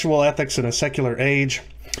is, Sexual Ethics in a Secular Age.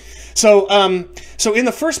 So in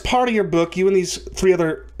the first part of your book, you and these three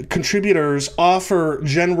other contributors offer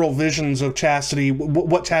general visions of chastity,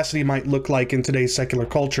 what chastity might look like in today's secular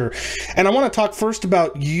culture. And I want to talk first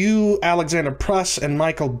about you, Alexander Pruss, and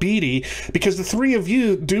Michael Beatty, because the three of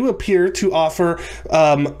you do appear to offer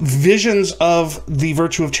visions of the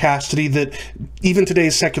virtue of chastity that even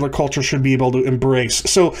today's secular culture should be able to embrace.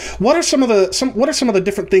 So what are some of the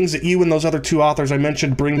different things that you and those other two authors I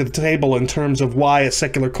mentioned bring to the table in terms of why a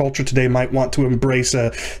secular culture today might want to embrace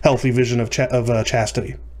a healthy vision of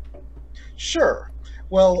chastity? Sure.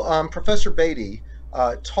 Well, Professor Beatty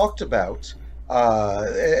talked about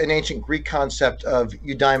an ancient Greek concept of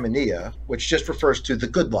eudaimonia, which just refers to the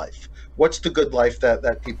good life. What's the good life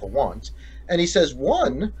that people want? And he says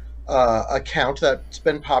one account that's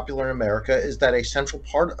been popular in America is that a central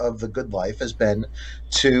part of the good life has been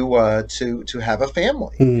to have a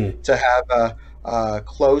family, Mm. to have a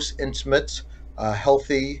close, intimate,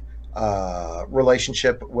 healthy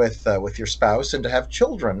relationship with your spouse, and to have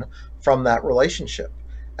children from that relationship.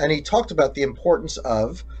 And he talked about the importance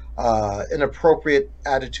of an appropriate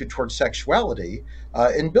attitude towards sexuality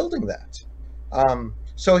in building that.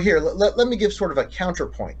 So here, let me give sort of a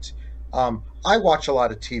counterpoint. I watch a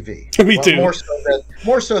lot of TV. Me too.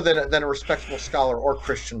 More so than a respectable scholar or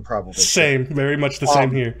Christian probably. Same, very much the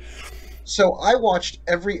same here. So I watched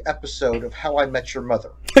every episode of How I Met Your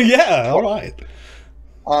Mother. Yeah, all right.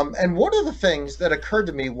 And one of the things that occurred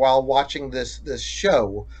to me while watching this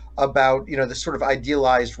show about this sort of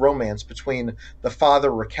idealized romance between the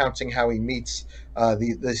father recounting how he meets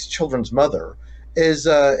this children's mother is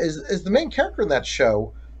the main character in that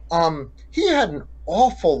show. He had an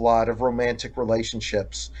awful lot of romantic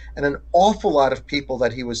relationships and an awful lot of people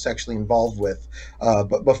that he was sexually involved with,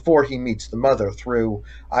 but before he meets the mother through,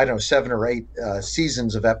 I don't know, 7 or 8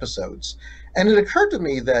 seasons of episodes. And it occurred to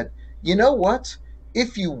me that, you know what?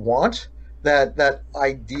 If you want that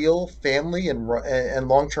ideal family and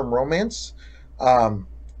long-term romance,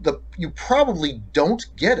 you probably don't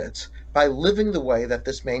get it by living the way that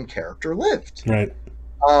this main character lived. Right.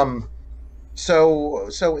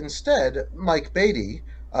 So instead, Mike Beatty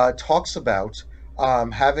talks about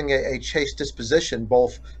having a chaste disposition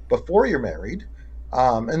both before you're married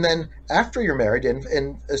and then after you're married,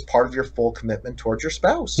 and as part of your full commitment towards your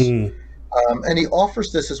spouse. Mm. And he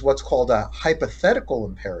offers this as what's called a hypothetical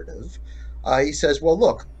imperative. He says, well,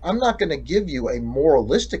 look, I'm not going to give you a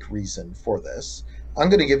moralistic reason for this. I'm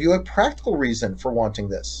going to give you a practical reason for wanting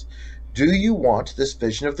this. Do you want this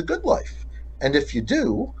vision of the good life? And if you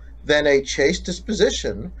do, then a chaste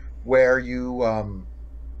disposition where you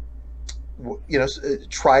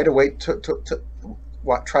try to wait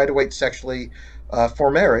sexually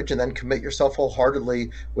for marriage, and then commit yourself wholeheartedly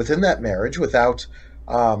within that marriage without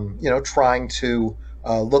trying to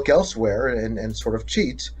look elsewhere and sort of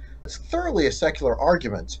cheat. It's thoroughly a secular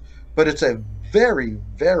argument, but it's a very,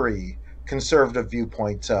 very conservative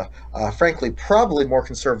viewpoint. Frankly, probably more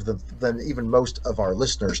conservative than even most of our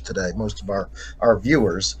listeners today, most of our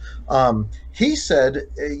viewers. He said,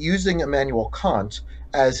 using Immanuel Kant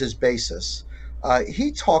as his basis,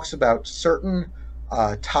 he talks about certain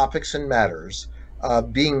topics and matters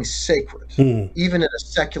being sacred, even in a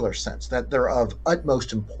secular sense, that they're of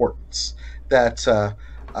utmost importance, that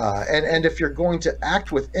and if you're going to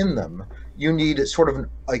act within them, you need sort of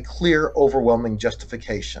a clear, overwhelming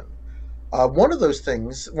justification. One of those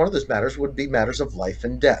matters would be matters of life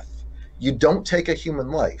and death. You don't take a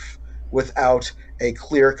human life without a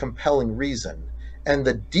clear, compelling reason. And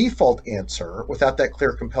the default answer, without that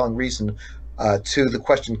clear, compelling reason, to the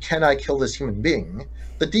question, can I kill this human being?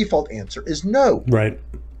 The default answer is no. Right.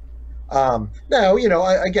 Now,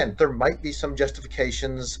 again, there might be some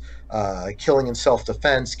justifications, killing in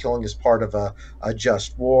self-defense, killing as part of a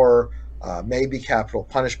just war, maybe capital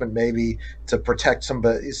punishment, maybe to protect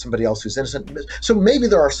somebody else who's innocent. So maybe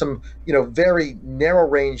there are some, very narrow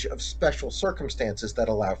range of special circumstances that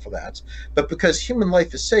allow for that. But because human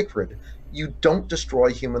life is sacred, you don't destroy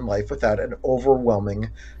human life without an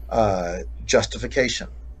overwhelming justification.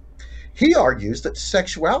 He argues that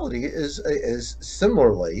sexuality is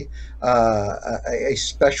similarly a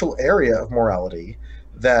special area of morality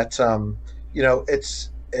that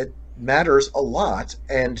it matters a lot,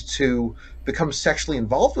 and to become sexually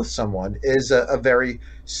involved with someone is a very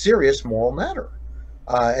serious moral matter.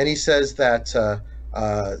 And he says that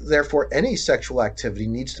therefore any sexual activity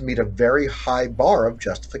needs to meet a very high bar of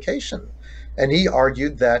justification. And he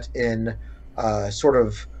argued that in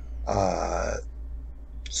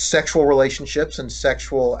sexual relationships and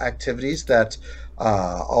sexual activities that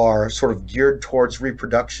are sort of geared towards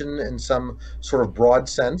reproduction in some sort of broad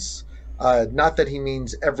sense. Not that he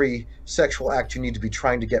means every sexual act you need to be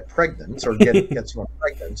trying to get pregnant or get someone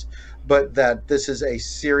pregnant, but that this is a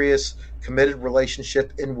serious, committed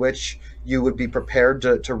relationship in which you would be prepared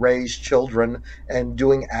to raise children and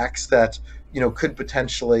doing acts that could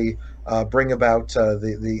potentially bring about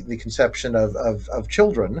the conception of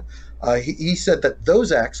children. He said that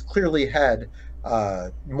those acts clearly had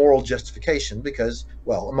moral justification because,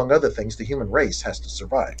 well, among other things, the human race has to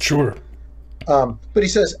survive. Sure. But he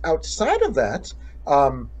says outside of that,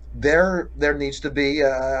 there needs to be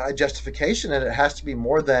a justification, and it has to be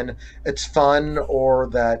more than it's fun, or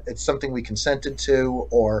that it's something we consented to,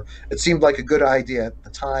 or it seemed like a good idea at the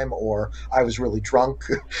time, or I was really drunk.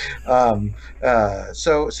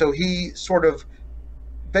 So he sort of,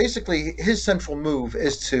 basically, his central move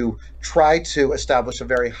is to try to establish a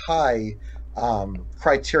very high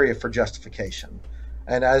criteria for justification,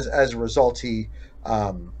 and as a result, he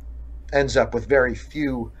um, ends up with very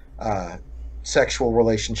few sexual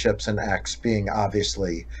relationships and acts being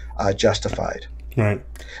obviously justified. Right.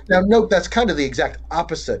 Now, note that's kind of the exact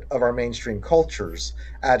opposite of our mainstream culture's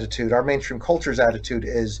attitude. Our mainstream culture's attitude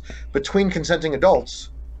is, between consenting adults,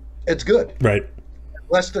 it's good, Right.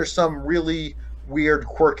 unless there's some really weird,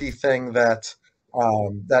 quirky thing that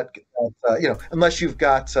unless you've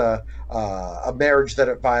got a marriage that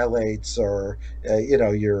it violates, or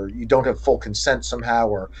you don't have full consent somehow,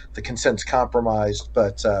 or the consent's compromised.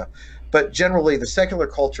 But generally, the secular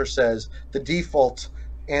culture says the default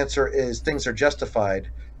answer is things are justified.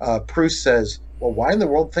 Proust says, well, why in the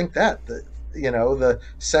world think that? The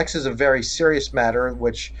sex is a very serious matter,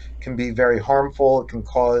 which can be very harmful. It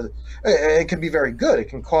can be very good. It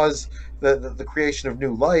can cause the creation of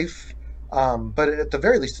new life. But at the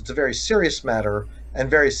very least, it's a very serious matter, and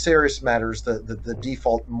very serious matters, the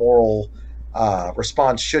default moral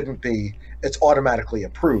response shouldn't be it's automatically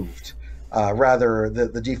approved. Rather,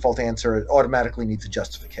 the default answer automatically needs a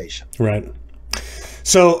justification. Right.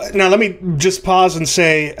 So now let me just pause and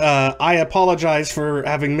say I apologize for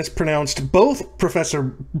having mispronounced both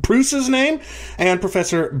Professor Proust's name and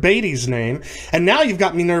Professor Beatty's name. And now you've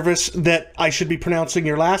got me nervous that I should be pronouncing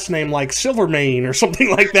your last name like Silverman or something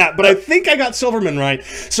like that. But I think I got Silverman right.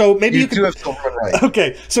 So maybe you do have Silverman right.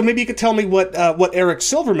 Okay, so maybe you could tell me what Eric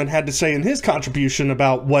Silverman had to say in his contribution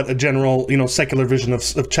about what a general, secular vision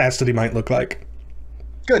of chastity might look like.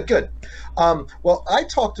 Good. Well, I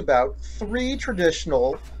talked about three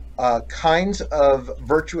traditional kinds of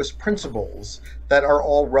virtuous principles that are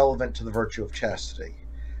all relevant to the virtue of chastity.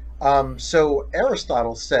 So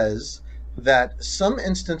Aristotle says that some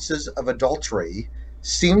instances of adultery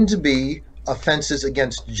seem to be offenses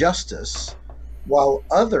against justice, while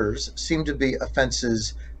others seem to be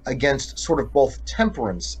offenses against sort of both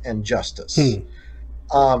temperance and justice.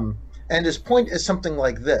 And his point is something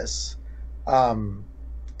like this.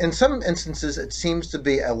 In some instances, it seems to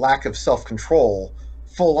be a lack of self-control,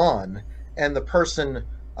 full on, and the person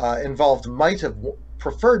involved might have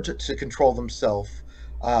preferred to control themselves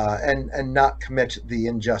and not commit the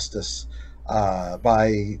injustice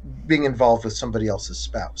by being involved with somebody else's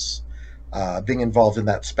spouse, being involved in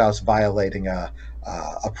that spouse violating a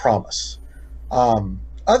promise.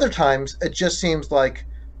 Other times, it just seems like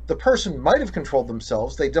the person might have controlled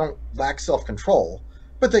themselves. They don't lack self-control,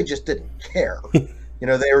 but they just didn't care.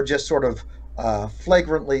 They were just sort of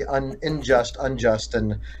flagrantly unjust,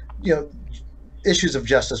 and issues of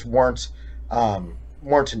justice weren't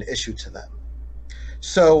an issue to them.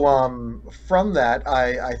 So from that,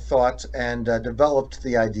 I thought and developed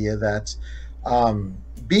the idea that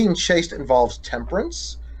being chaste involves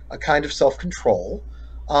temperance, a kind of self-control,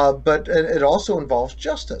 but it also involves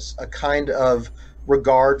justice, a kind of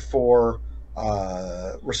regard for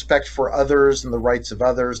respect for others and the rights of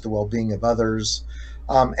others, the well-being of others.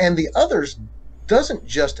 And the others doesn't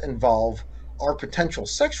just involve our potential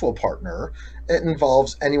sexual partner. It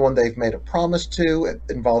involves anyone they've made a promise to. It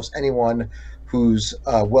involves anyone whose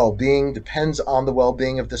well-being depends on the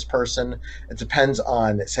well-being of this person. It depends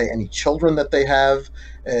on, say, any children that they have.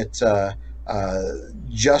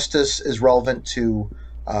 Justice is relevant to,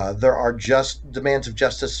 there are just demands of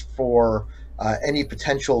justice for any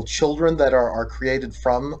potential children that are created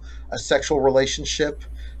from a sexual relationship.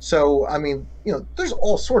 So, there's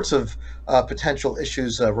all sorts of potential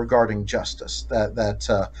issues regarding justice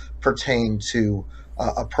that pertain to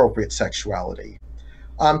appropriate sexuality.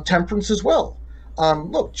 Temperance as well.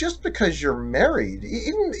 Look, just because you're married,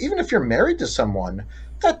 even if you're married to someone,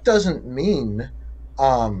 that doesn't mean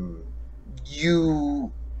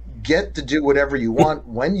you get to do whatever you want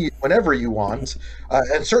whenever you want,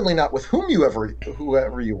 and certainly not with whoever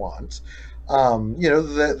you want.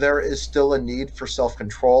 There is still a need for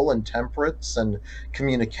self-control and temperance and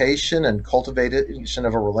communication and cultivation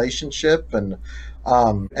of a relationship, and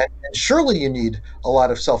surely you need a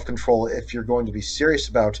lot of self-control if you're going to be serious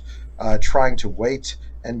about trying to wait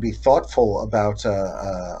and be thoughtful about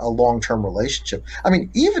a long-term relationship.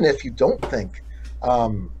 Even if you don't think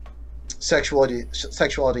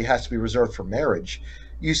sexuality has to be reserved for marriage,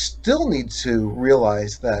 you still need to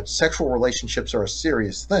realize that sexual relationships are a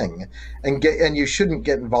serious thing, and you shouldn't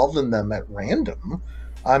get involved in them at random.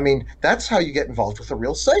 That's how you get involved with a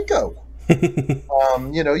real psycho. You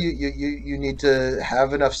need to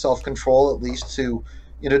have enough self-control at least to,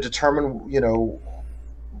 determine,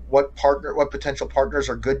 what potential partners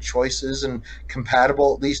are good choices and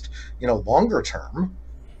compatible, at least, longer term.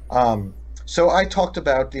 Um, so I talked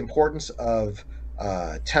about the importance of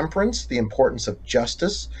temperance, the importance of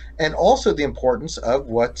justice, and also the importance of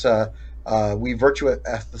what we virtue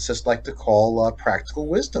ethicists like to call practical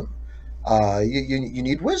wisdom. You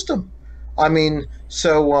need wisdom. I mean,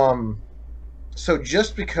 so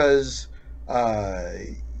just because uh,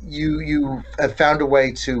 you have found a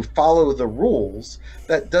way to follow the rules,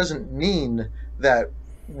 that doesn't mean that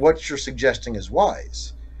what you're suggesting is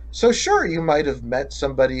wise. So sure, you might have met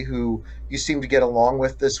somebody who you seem to get along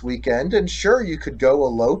with this weekend, and sure, you could go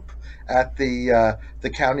elope at the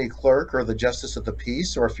county clerk or the justice of the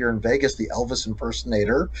peace, or if you're in Vegas, the Elvis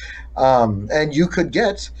impersonator, and you could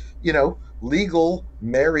get, legal,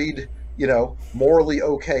 married, morally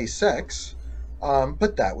okay sex,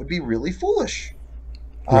 but that would be really foolish.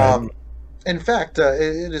 Right. Um, in fact,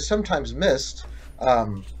 it is sometimes missed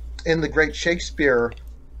um, in the great Shakespeare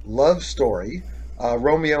love story,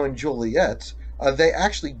 Romeo and Juliet. They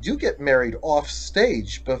actually do get married off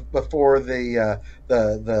stage before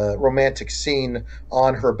the romantic scene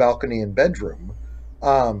on her balcony and bedroom.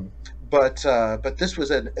 Um, but this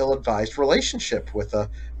was an ill-advised relationship with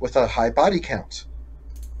a high body count.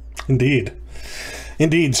 Indeed.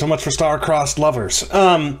 Indeed. So much for star-crossed lovers.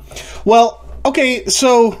 Well, okay,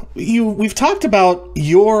 so we've talked about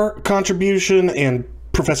your contribution and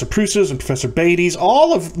Professor Pruse's and Professor Beatty's,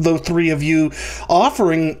 all of the three of you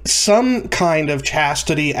offering some kind of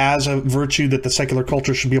chastity as a virtue that the secular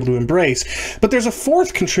culture should be able to embrace. But there's a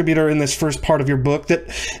fourth contributor in this first part of your book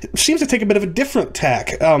that seems to take a bit of a different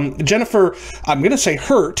tack. Jennifer, I'm going to say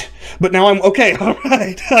Hurt, but now I'm okay. All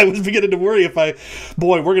right. I was beginning to worry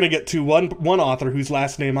we're going to get to one author whose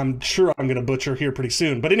last name I'm sure I'm going to butcher here pretty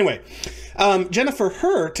soon. But anyway, Jennifer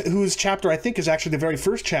Hurt, whose chapter I think is actually the very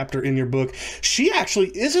first chapter in your book, she actually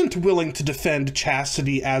isn't willing to defend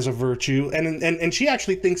chastity as a virtue, and she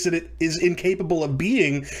actually thinks that it is incapable of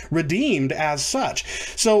being redeemed as such.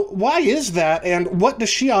 So why is that, and what does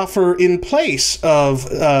she offer in place of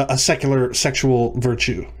a secular sexual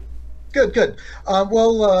virtue? Good, good.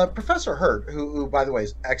 Professor Hurt, who, by the way,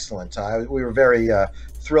 is excellent. We were very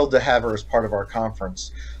thrilled to have her as part of our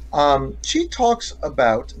conference. She talks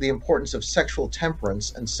about the importance of sexual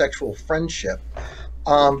temperance and sexual friendship.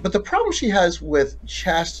 But the problem she has with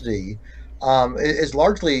chastity is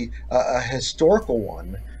largely a historical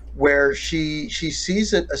one, where she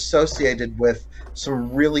sees it associated with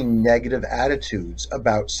some really negative attitudes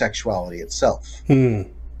about sexuality itself. Hmm.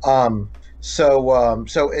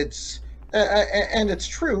 So it's and it's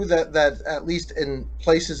true that at least in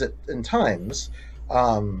places in times,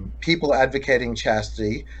 people advocating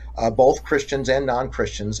chastity, both Christians and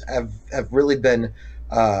non-Christians, have really been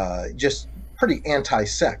just pretty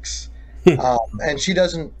anti-sex, and she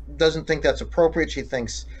doesn't think that's appropriate. She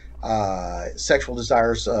thinks sexual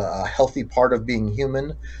desire is a healthy part of being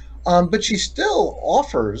human, but she still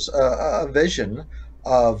offers a vision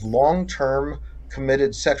of long-term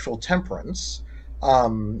committed sexual temperance.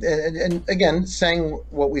 And again, saying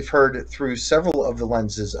what we've heard through several of the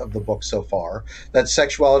lenses of the book so far, that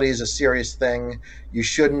sexuality is a serious thing. You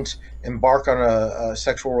shouldn't embark on a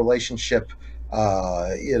sexual relationship,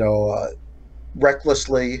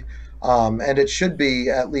 recklessly, and it should be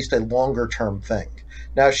at least a longer term thing.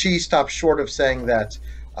 Now, she stops short of saying that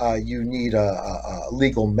you need a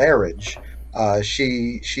legal marriage.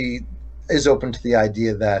 She is open to the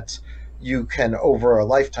idea that you can, over a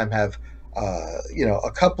lifetime, have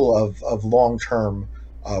a couple of long term,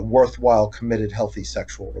 worthwhile, committed, healthy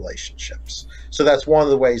sexual relationships. So that's one of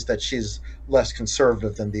the ways that she's less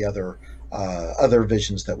conservative than the other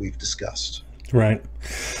visions that we've discussed. Right.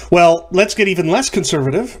 Well, let's get even less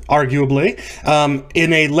conservative, arguably.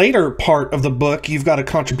 In a later part of the book, you've got a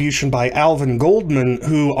contribution by Alvin Goldman,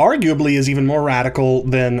 who arguably is even more radical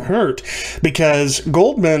than Hurt, because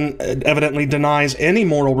Goldman evidently denies any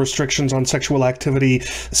moral restrictions on sexual activity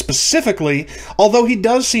specifically, although he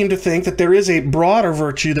does seem to think that there is a broader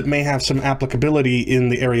virtue that may have some applicability in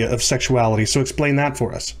the area of sexuality. So explain that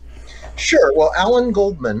for us. Sure. Well, Alan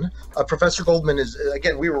Goldman, Professor Goldman is,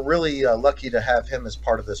 again, we were really lucky to have him as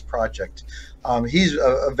part of this project. He's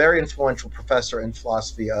a very influential professor in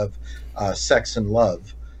philosophy of sex and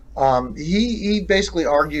love. He basically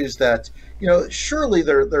argues that, surely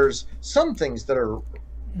there's some things that are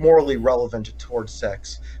morally relevant towards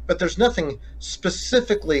sex, but there's nothing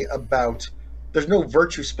specifically about there's no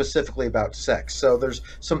virtue specifically about sex. So there's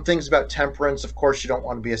some things about temperance. Of course, you don't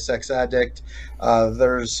want to be a sex addict.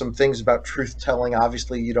 There's some things about truth telling.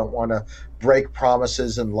 Obviously, you don't want to break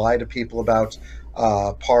promises and lie to people about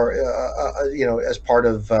as part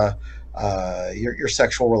of your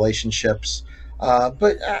sexual relationships.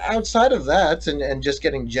 But outside of that, and just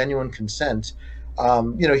getting genuine consent,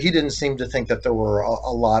 he didn't seem to think that there were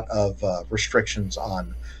a lot of restrictions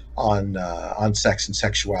on sex and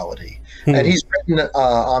sexuality. And he's written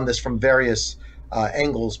on this from various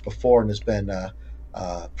angles before, and has been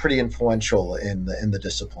pretty influential in the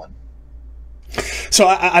discipline. So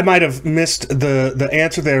I might have missed the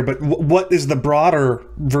answer there, but what is the broader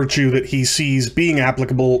virtue that he sees being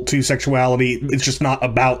applicable to sexuality? It's just not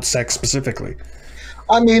about sex specifically.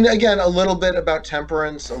 I mean, again, a little bit about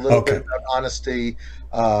temperance, a little bit about honesty,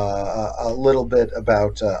 a little bit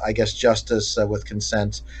about, I guess, justice with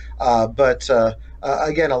consent. But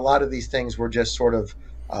again, a lot of these things were just sort of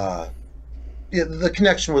the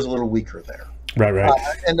connection was a little weaker there. Right.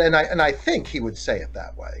 And I think he would say it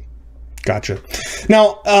that way. Gotcha.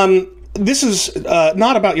 Now, this is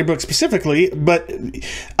not about your book specifically, but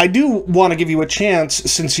I do want to give you a chance,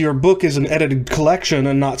 since your book is an edited collection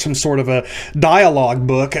and not some sort of a dialogue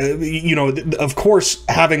book. Of course,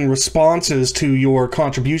 having responses to your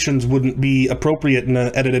contributions wouldn't be appropriate in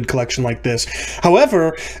an edited collection like this.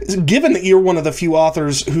 However, given that you're one of the few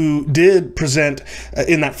authors who did present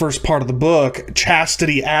in that first part of the book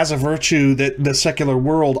chastity as a virtue that the secular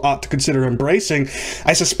world ought to consider embracing,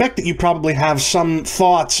 I suspect that you probably have some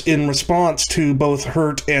thoughts in response to both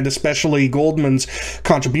Hurt and especially Goldman's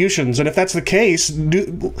contributions. And if that's the case,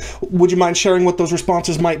 would you mind sharing what those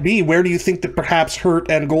responses might be? Where do you think that perhaps Hurt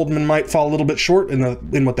and Goldman might fall a little bit short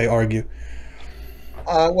in what they argue?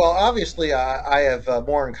 Well, obviously, I have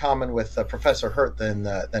more in common with Professor Hurt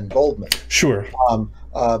than Goldman. Sure.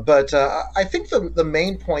 But I think the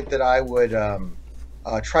main point that I would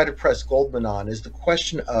try to press Goldman on is the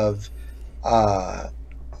question of how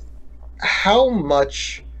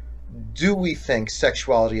much do we think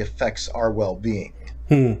sexuality affects our well-being?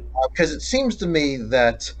 Because it seems to me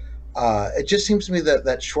that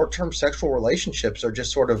that short-term sexual relationships are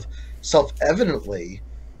just sort of self-evidently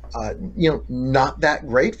not that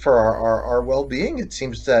great for our well-being. It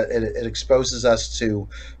seems that it exposes us to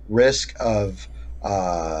risk of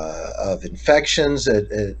infections.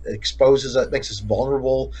 It exposes us, makes us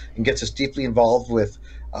vulnerable, and gets us deeply involved with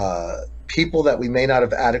people that we may not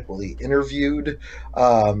have adequately interviewed.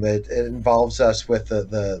 It involves us with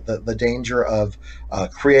the danger of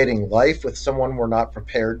creating life with someone we're not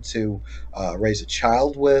prepared to raise a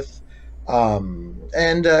child with.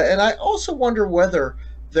 And I also wonder whether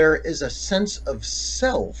there is a sense of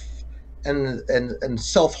self and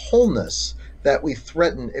self-wholeness that we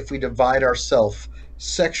threaten if we divide ourselves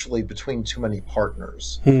sexually between too many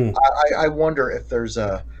partners. I wonder if there's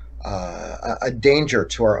a danger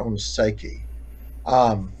to our own psyche.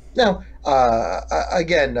 Now,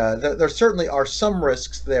 again, there certainly are some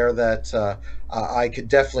risks there that I could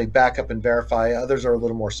definitely back up and verify. Others are a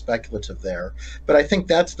little more speculative there. But I think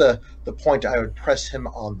that's the point I would press him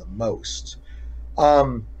on the most.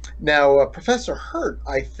 Now, Professor Hurt,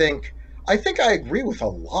 I think I agree with a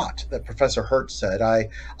lot that Professor Hurt said.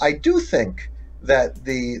 I do think that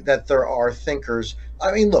there are thinkers.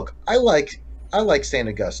 I mean, look, I like St.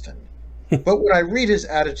 Augustine, but when I read his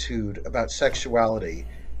attitude about sexuality,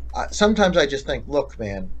 sometimes I just think, look,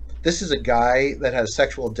 man, this is a guy that has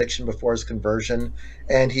sexual addiction before his conversion,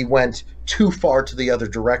 and he went too far to the other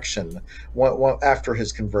direction after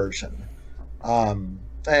his conversion. And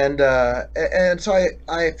so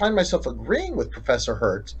I find myself agreeing with Professor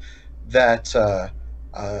Hurt that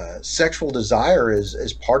sexual desire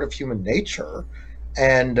is part of human nature,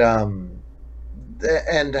 and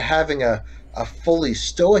having a fully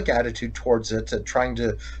stoic attitude towards it, trying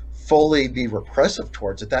to fully be repressive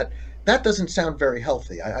towards it, that doesn't sound very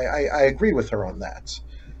healthy. I agree with her on that.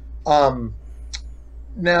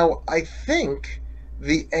 Now, I think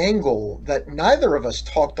the angle that neither of us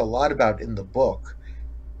talked a lot about in the book,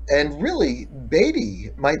 and really Beatty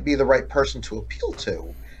might be the right person to appeal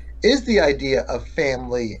to, is the idea of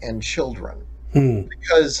family and children.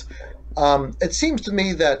 Because it seems to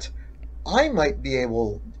me that I might be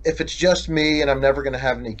able, if it's just me and I'm never going to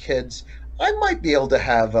have any kids, I might be able to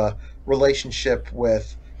have a relationship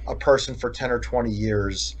with a person for 10 or 20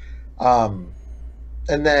 years, and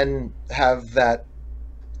then have that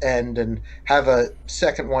end and have a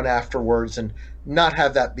second one afterwards, and not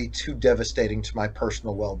have that be too devastating to my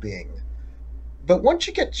personal well-being. But once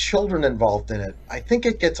you get children involved in it, I think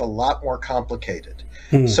it gets a lot more complicated.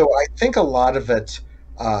 So I think a lot of it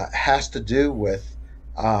has to do with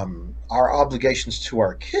our obligations to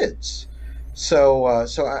our kids. So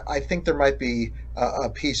I think there might be a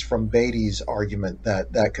piece from Beatty's argument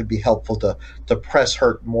that could be helpful to press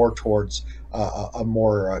Hurt more towards a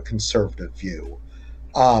more conservative view.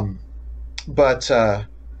 Um, but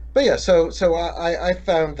but yeah, so I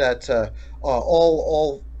found that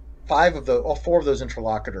all all four of those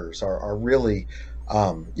interlocutors are really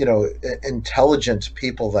intelligent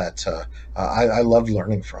people that I love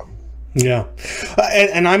learning from. Yeah,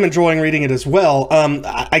 and I'm enjoying reading it as well.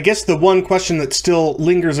 I guess the one question that still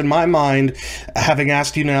lingers in my mind, having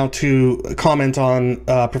asked you now to comment on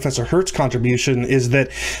Professor Hurt's contribution, is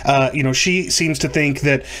that she seems to think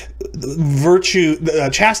that virtue,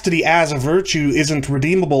 chastity as a virtue, isn't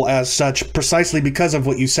redeemable as such, precisely because of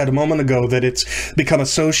what you said a moment ago, that it's become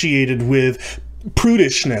associated with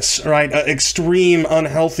prudishness, right? Extreme,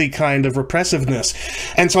 unhealthy kind of repressiveness.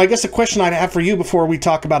 And so I guess the question I'd have for you before we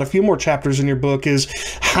talk about a few more chapters in your book is,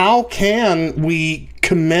 how can we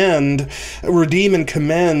redeem and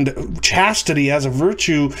commend chastity as a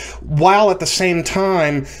virtue, while at the same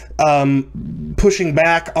time pushing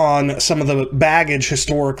back on some of the baggage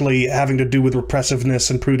historically having to do with repressiveness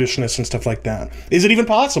and prudishness and stuff like that? Is it even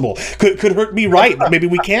possible? Could Hurt be right? Maybe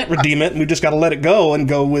we can't redeem it and we just got to let it go and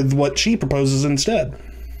go with what she proposes instead.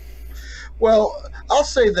 Well, I'll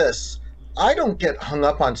say this. I don't get hung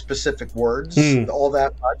up on specific words all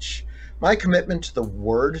that much. My commitment to the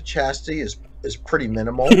word chastity is pretty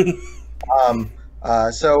minimal.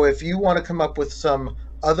 So if you want to come up with some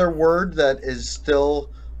other word that is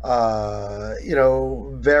still,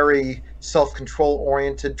 very self-control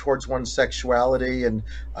oriented towards one's sexuality, and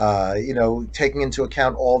taking into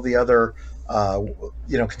account all the other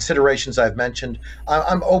considerations I've mentioned,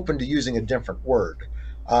 I'm open to using a different word.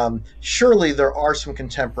 Surely there are some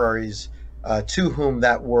contemporaries to whom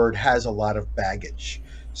that word has a lot of baggage.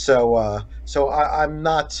 So I'm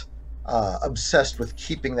not obsessed with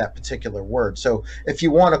keeping that particular word. So if you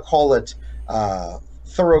want to call it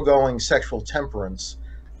thoroughgoing sexual temperance,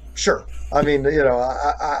 sure. I mean,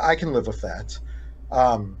 I can live with that.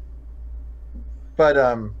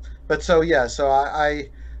 But so yeah. So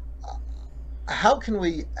how can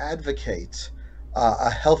we advocate a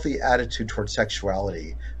healthy attitude towards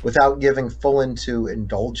sexuality without giving full into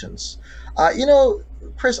indulgence?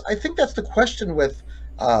 Chris, I think that's the question with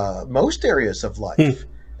most areas of life.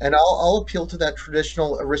 And I'll appeal to that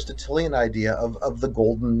traditional Aristotelian idea of the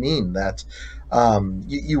golden mean, that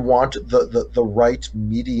you want the right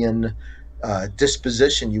median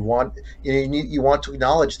disposition. You want to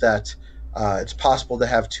acknowledge that it's possible to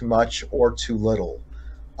have too much or too little.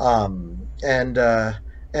 And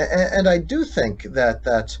I do think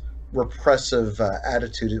that repressive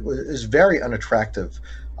attitude is very unattractive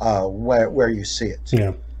where you see it.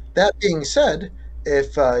 Yeah. That being said,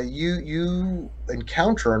 if you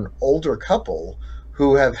encounter an older couple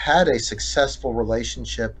who have had a successful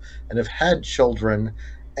relationship and have had children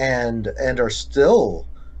and are still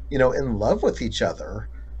in love with each other,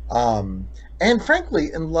 and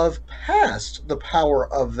frankly in love past the power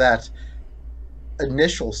of that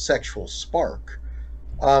initial sexual spark,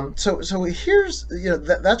 so here's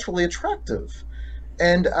that's really attractive.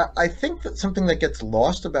 And I think that something that gets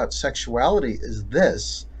lost about sexuality is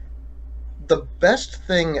this: the best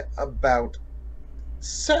thing about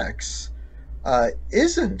sex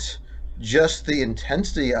isn't just the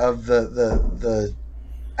intensity of the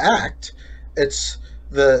act. It's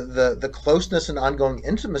the closeness and ongoing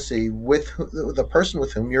intimacy with the person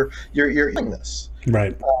with whom you're doing this.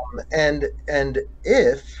 Right. And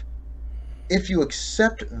if you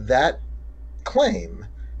accept that claim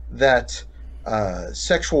that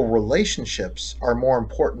sexual relationships are more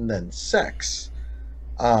important than sex,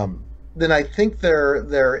 then I think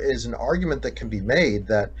there is an argument that can be made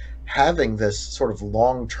that having this sort of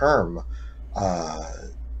long-term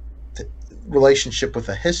relationship with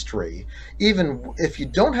a history, even if you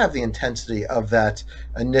don't have the intensity of that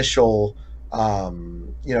initial,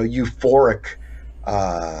 euphoric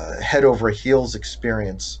head over heels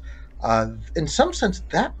experience, in some sense,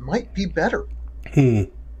 that might be better.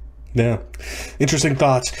 Yeah. Interesting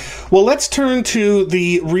thoughts. Well, let's turn to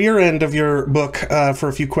the rear end of your book for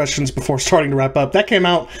a few questions before starting to wrap up. That came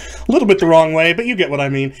out a little bit the wrong way, but you get what I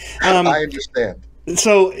mean. I understand.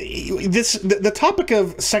 So the topic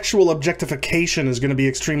of sexual objectification is going to be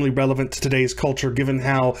extremely relevant to today's culture, given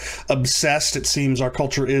how obsessed it seems our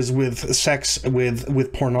culture is with sex,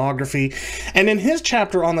 with pornography. And in his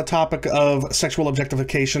chapter on the topic of sexual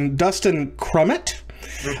objectification, Dustin Crummett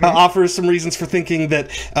offers some reasons for thinking that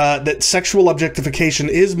that sexual objectification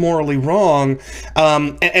is morally wrong,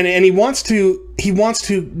 and he wants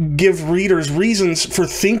to give readers reasons for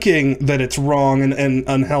thinking that it's wrong and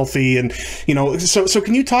unhealthy, and so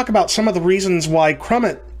can you talk about some of the reasons why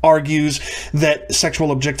Crummett argues that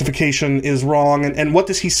sexual objectification is wrong, and what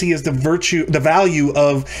does he see as the value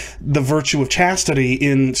of the virtue of chastity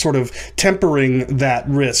in sort of tempering that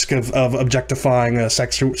risk of objectifying a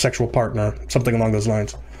sexual partner, something along those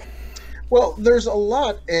lines? Well, there's a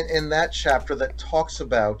lot in that chapter that talks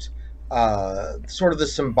about sort of the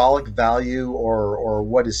symbolic value or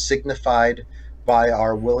what is signified by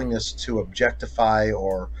our willingness to objectify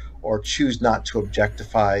or choose not to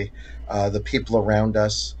objectify the people around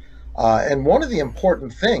us. And one of the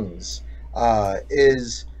important things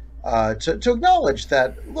is to acknowledge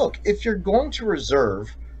that, look, if you're going to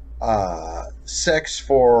reserve sex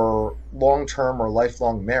for long-term or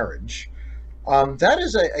lifelong marriage, that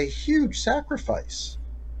is a huge sacrifice.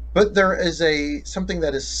 But there is something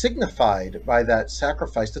that is signified by that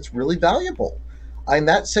sacrifice that's really valuable. And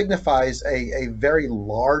that signifies a very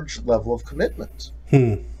large level of commitment.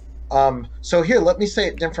 So here, let me say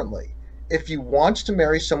it differently. If you want to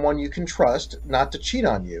marry someone you can trust not to cheat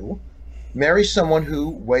on you, marry someone who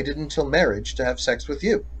waited until marriage to have sex with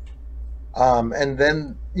you. And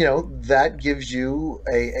then, that gives you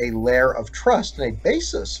a layer of trust and a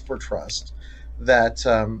basis for trust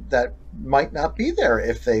that might not be there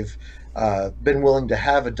if they've been willing to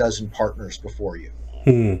have a dozen partners before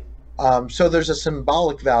you. So there's a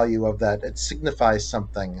symbolic value of that. It signifies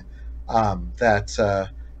something that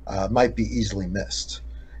might be easily missed.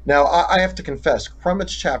 Now, I have to confess,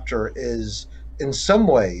 Crummett's chapter is, in some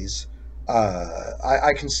ways,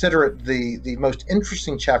 I consider it the most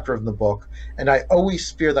interesting chapter of the book, and I always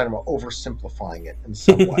fear that I'm oversimplifying it in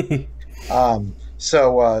some way.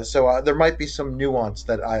 So there might be some nuance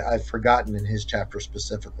that I've forgotten in his chapter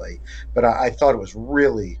specifically, but I thought it was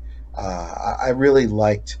really, I really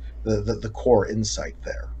liked the core insight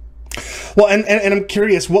there. Well, and I'm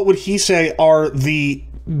curious, what would he say are the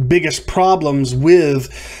biggest problems with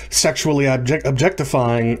sexually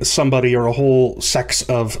objectifying somebody or a whole sex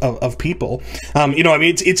of people?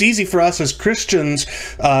 It's easy for us as Christians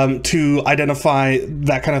to identify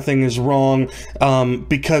that kind of thing as wrong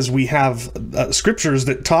because we have scriptures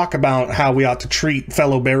that talk about how we ought to treat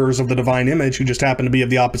fellow bearers of the divine image who just happen to be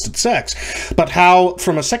of the opposite sex. But how,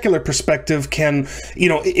 from a secular perspective, can,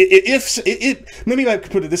 maybe I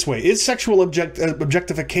could put it this way, is sexual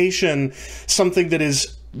objectification something that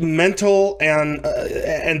is mental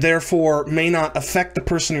and therefore may not affect the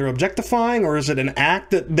person you're objectifying, or is it an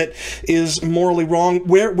act that is morally wrong?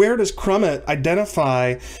 Where does Crummett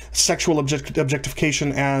identify sexual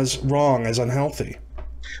objectification as wrong, as unhealthy?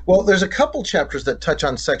 Well, there's a couple chapters that touch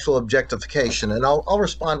on sexual objectification, and I'll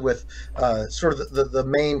respond with sort of the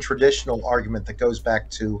main traditional argument that goes back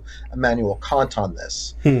to Immanuel Kant on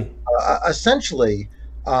this. Essentially,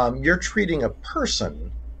 you're treating a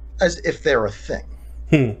person as if they're a thing.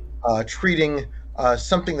 Treating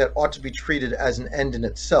something that ought to be treated as an end in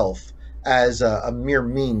itself as a mere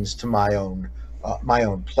means to my own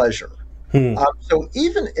pleasure. So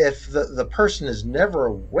even if the person is never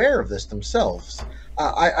aware of this themselves,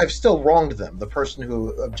 I've still wronged them. The person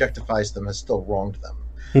who objectifies them has still wronged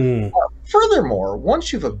them. Furthermore,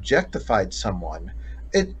 once you've objectified someone,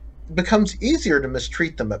 it becomes easier to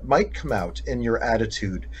mistreat them. It might come out in your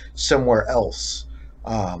attitude somewhere else.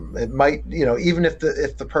 It might, even if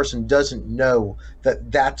the person doesn't know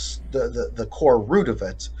that that's the core root of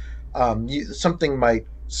it, something might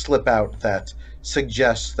slip out that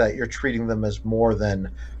suggests that you're treating them as more than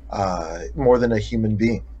a human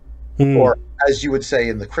being, or, as you would say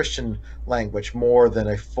in the Christian language, more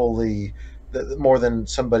than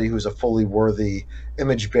somebody who's a fully worthy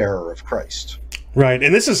image bearer of Christ. Right,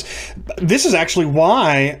 and this is actually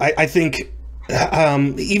why I think.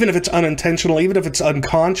 Even if it's unintentional, even if it's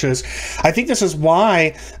unconscious, I think this is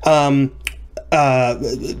why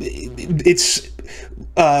it's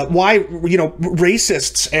why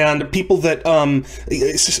racists and people that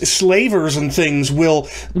slavers and things will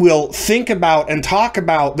think about and talk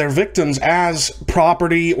about their victims as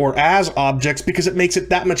property or as objects, because it makes it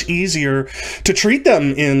that much easier to treat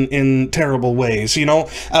them in terrible ways.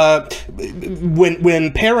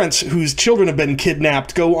 When parents whose children have been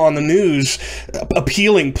kidnapped go on the news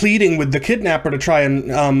pleading with the kidnapper to try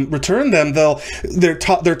and return them, they're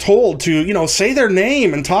told to say their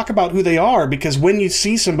name and talk about who they are, because when you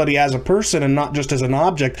see somebody as a person and not just as an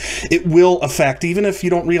object, it will affect, even if you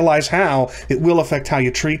don't realize how, it will affect how you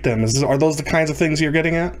treat them. Are those the kinds of things you're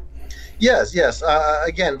getting at? Yes.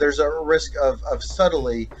 Again, there's a risk of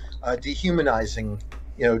subtly dehumanizing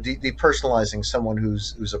depersonalizing someone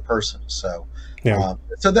who's a person. So, Yeah.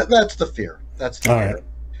 that's the fear. That's the All fear. right.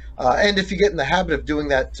 And if you get in the habit of doing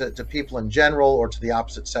that to people in general, or to the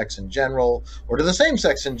opposite sex in general, or to the same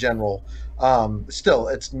sex in general, still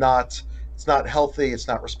it's not healthy. It's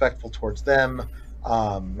not respectful towards them,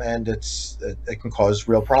 and it can cause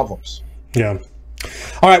real problems. Yeah.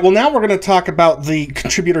 All right. Well, now we're going to talk about the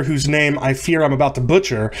contributor whose name I fear I'm about to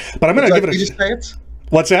butcher, but I'm Would going you to like give me to it say it?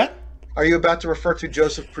 What's that? Are you about to refer to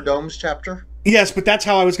Joseph Prudhomme's chapter? Yes, but that's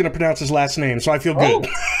how I was going to pronounce his last name, so I feel good. Oh,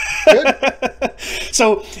 good.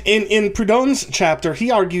 So, in Proudhon's chapter,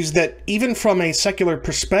 he argues that even from a secular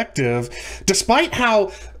perspective, despite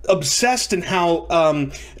how obsessed and how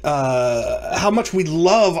much we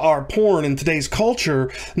love our porn in today's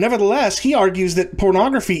culture, nevertheless, he argues that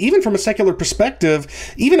pornography, even from a secular perspective,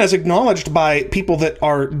 even as acknowledged by people that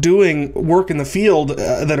are doing work in the field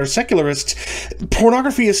that are secularists,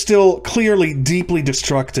 pornography is still clearly deeply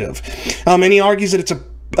destructive. And he argues that it's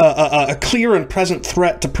a clear and present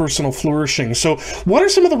threat to personal flourishing. So what are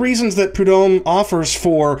some of the reasons that Proudhon offers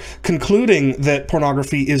for concluding that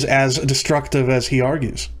pornography is as destructive as he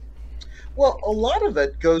argues? Well, a lot of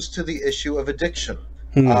it goes to the issue of addiction,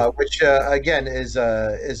 which again is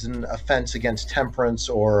an offense against temperance,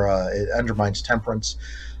 or it undermines temperance.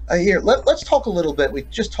 Here, let's talk a little bit. We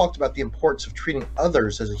just talked about the importance of treating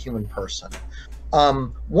others as a human person.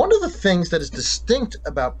 One of the things that is distinct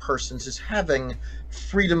about persons is having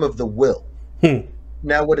freedom of the will.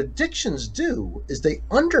 Now, what addictions do is they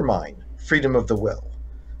undermine freedom of the will.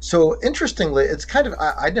 So, interestingly, it's kind of,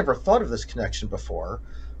 I never thought of this connection before,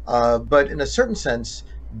 but in a certain sense,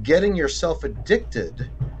 getting yourself addicted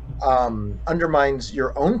undermines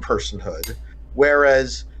your own personhood,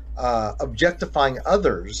 whereas objectifying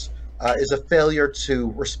others is a failure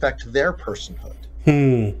to respect their personhood.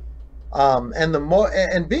 And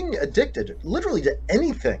being addicted literally to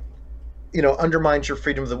anything, undermines your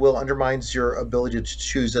freedom of the will, undermines your ability to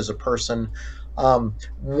choose as a person.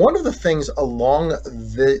 One of the things along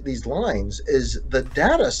these lines is the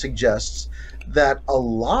data suggests that a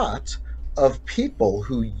lot of people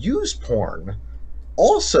who use porn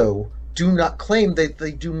also do not claim that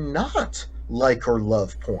they do not like or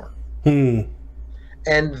love porn. And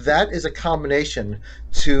that is a combination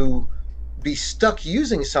to be stuck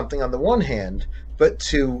using something on the one hand, but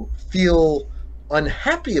to feel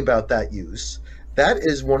unhappy about that use, that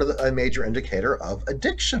is a major indicator of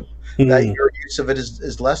addiction. That your use of it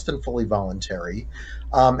is less than fully voluntary,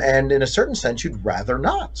 and in a certain sense, you'd rather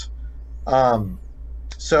not. But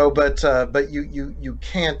you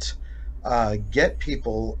can't get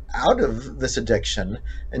people out of this addiction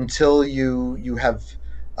until you have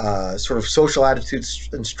sort of social attitudes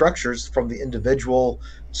and structures from the individual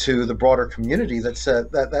to the broader community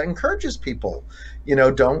that encourages people,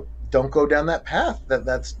 don't go down that path.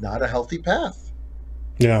 That's not a healthy path.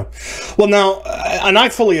 Yeah. Well, now, and I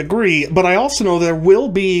fully agree, but I also know there will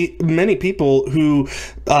be many people who,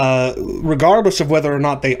 regardless of whether or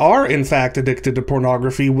not they are in fact addicted to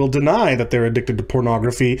pornography, will deny that they're addicted to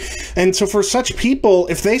pornography. And so for such people,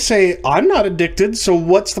 if they say, I'm not addicted, so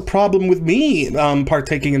what's the problem with me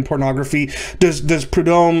partaking in pornography? Does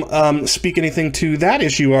Proudhon speak anything to that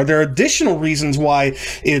issue? Are there additional reasons why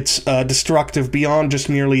it's destructive beyond just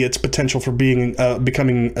merely its potential for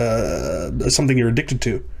becoming something you're addicted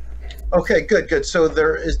to? Okay, good. So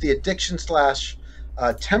there is the addiction /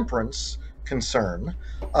 temperance concern,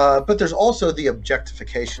 but there's also the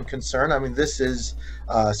objectification concern. I mean, this is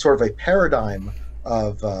sort of a paradigm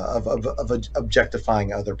of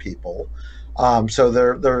objectifying other people. So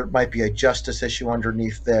there might be a justice issue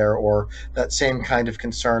underneath there, or that same kind of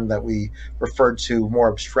concern that we referred to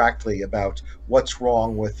more abstractly about what's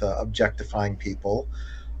wrong with objectifying people.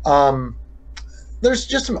 There's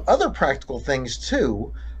just some other practical things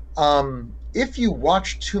too. If you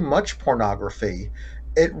watch too much pornography,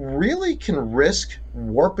 it really can risk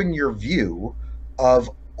warping your view of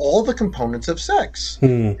all the components of sex.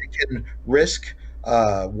 It can risk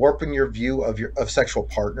warping your view of sexual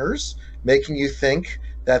partners, making you think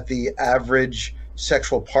that the average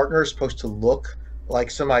sexual partner is supposed to look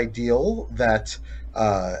like some ideal that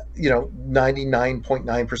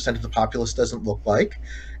 99.9% of the populace doesn't look like.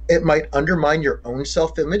 It might undermine your own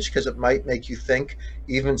self-image because it might make you think,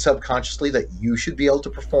 even subconsciously, that you should be able to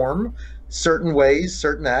perform certain ways,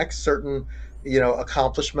 certain acts, certain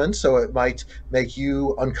accomplishments. So it might make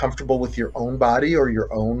you uncomfortable with your own body or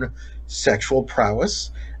your own sexual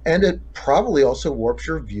prowess, and it probably also warps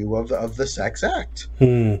your view of the sex act.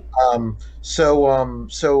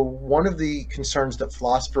 So one of the concerns that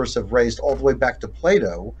philosophers have raised all the way back to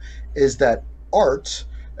Plato is that art,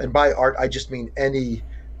 and by art I just mean any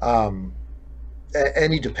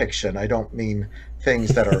any depiction. I don't mean things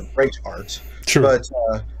that are great art, Sure. but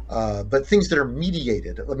things that are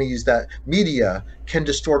mediated. Let me use that. Media can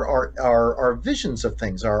distort our visions of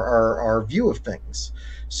things, our view of things.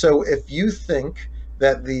 So if you think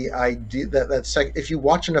that the idea if you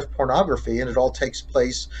watch enough pornography and it all takes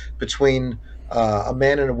place between a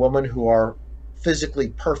man and a woman who are physically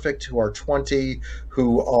perfect, who are 20,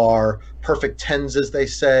 who are perfect tens, as they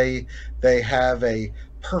say, they have a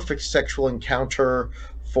perfect sexual encounter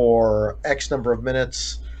for X number of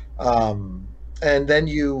minutes. And then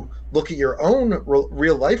you look at your own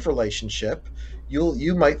real life relationship,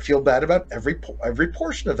 you might feel bad about every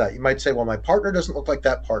portion of that. You might say, well, my partner doesn't look like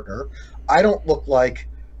that partner. I don't look like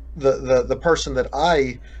the person that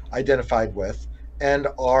I identified with, and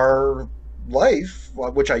our life,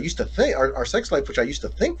 which I used to think, our sex life, which I used to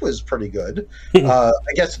think was pretty good, I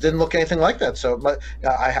guess it didn't look anything like that. So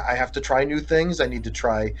I have to try new things. I need to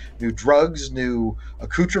try new drugs, new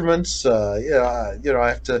accoutrements. I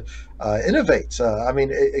have to innovate. I mean,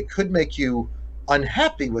 it could make you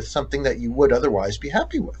unhappy with something that you would otherwise be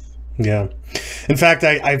happy with. Yeah. In fact,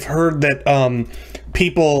 I've heard that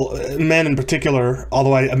people, men in particular,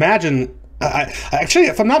 although I imagine, actually,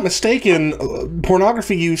 if I'm not mistaken,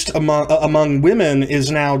 pornography use among women is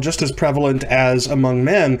now just as prevalent as among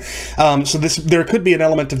men. So there could be an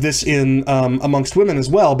element of this in amongst women as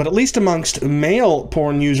well. But at least amongst male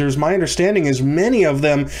porn users, my understanding is many of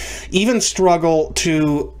them even struggle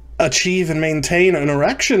to achieve and maintain an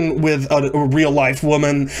erection with a real life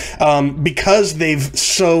woman because they've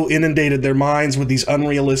so inundated their minds with these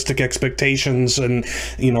unrealistic expectations and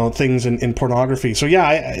things in pornography. So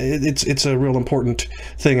yeah, it's a real important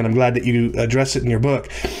thing, and I'm glad that you address it in your book.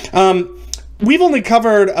 We've only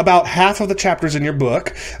covered about half of the chapters in your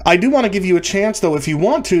book. I do want to give you a chance, though, if you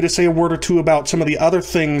want to say a word or two about some of the other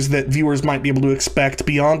things that viewers might be able to expect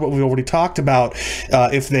beyond what we've already talked about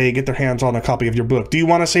if they get their hands on a copy of your book. Do you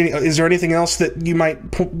want to say, is there anything else that you might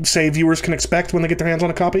say viewers can expect when they get their hands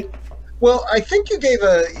on a copy? Well, I think you gave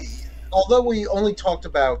although we only talked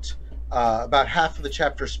about half of the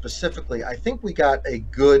chapter specifically, I think we got a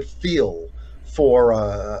good feel for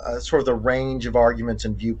sort of the range of arguments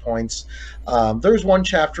and viewpoints. There's one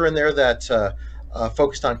chapter in there that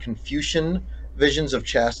focused on Confucian visions of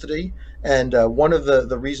chastity. And one of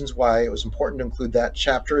the reasons why it was important to include that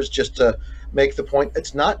chapter is just to make the point,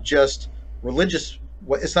 it's not just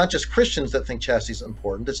Christians that think chastity is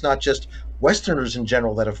important. It's not just Westerners in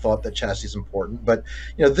general that have thought that chastity is important. But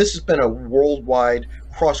this has been a worldwide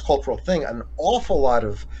cross-cultural thing. An awful lot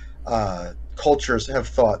of cultures have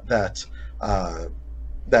thought that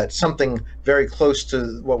something very close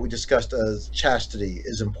to what we discussed as chastity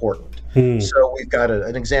is important. So we've got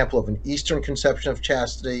an example of an Eastern conception of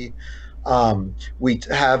chastity. We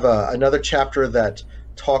have another chapter that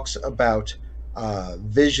talks about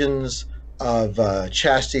visions of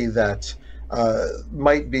chastity that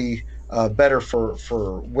might be better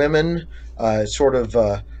for women, sort of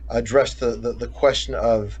address the question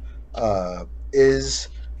of is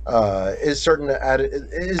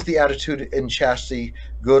the attitude in chastity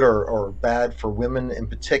good or bad for women in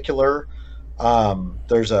particular.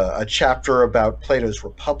 There's a chapter about Plato's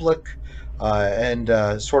Republic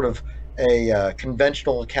and sort of a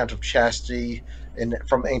conventional account of chastity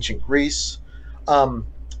from ancient Greece.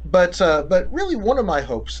 But really, one of my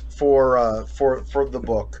hopes for the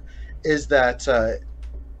book is that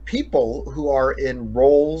people who are in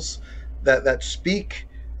roles that speak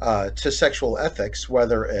to sexual ethics,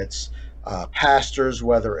 whether it's pastors,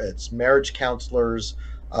 whether it's marriage counselors,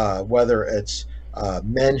 whether it's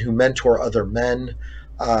men who mentor other men,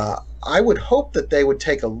 I would hope that they would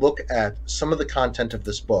take a look at some of the content of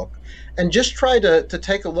this book and just try to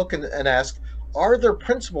take a look and ask, are there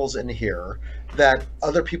principles in here that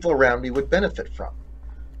other people around me would benefit from?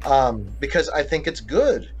 Because I think it's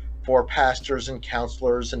good for pastors and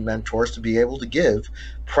counselors and mentors to be able to give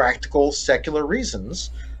practical secular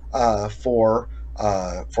reasons for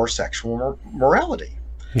sexual morality.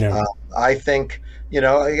 Yeah. I think,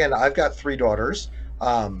 again, I've got 3 daughters.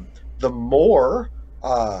 The more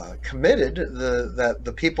committed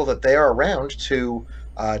the people that they are around to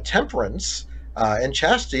temperance and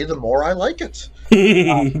chastity, the more I like it.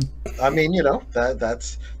 I mean,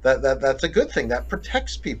 that's a good thing. That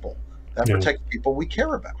protects people. That protects people we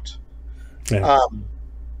care about. Yeah.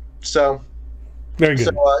 So very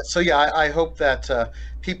good. So yeah, I hope that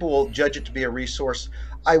people will judge it to be a resource.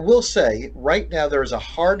 I will say, right now there is a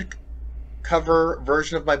hardcover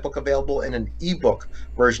version of my book available and an ebook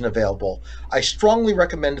version available. I strongly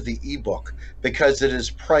recommend the ebook because it is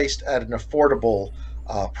priced at an affordable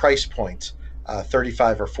price point.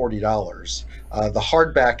 $35 or $40. The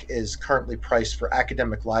hardback is currently priced for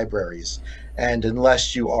academic libraries, and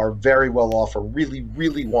unless you are very well off or really,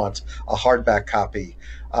 really want a hardback copy,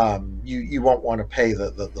 you won't want to pay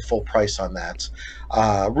the full price on that.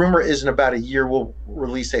 Rumor is in about a year we'll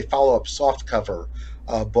release a follow-up softcover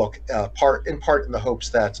book, part in the hopes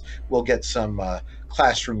that we'll get some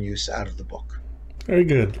classroom use out of the book. Very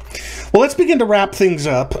good. Well, let's begin to wrap things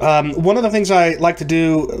up. One of the things I like to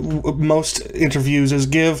do most interviews is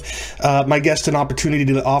give my guest an opportunity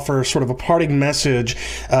to offer sort of a parting message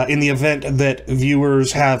in the event that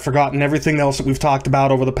viewers have forgotten everything else that we've talked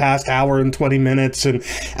about over the past hour and 20 minutes.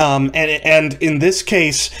 And in this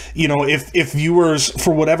case, you know, if viewers,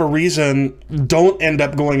 for whatever reason, don't end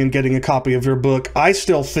up going and getting a copy of your book, I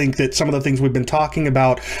still think that some of the things we've been talking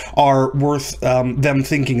about are worth them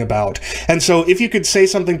thinking about. And so if you could say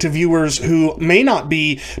something to viewers who may not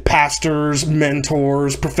be pastors,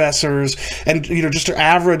 mentors, professors, and, you know, just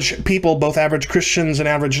average people, both average Christians and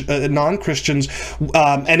average non-Christians,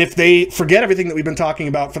 and if they forget everything that we've been talking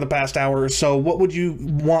about for the past hour or so, what would you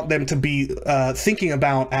want them to be thinking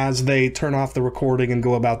about as they turn off the recording and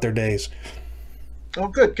go about their days? Oh,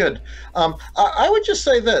 good. I would just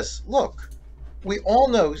say this. Look, we all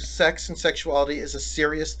know sex and sexuality is a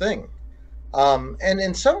serious thing. And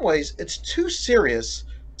in some ways, it's too serious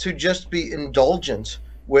to just be indulgent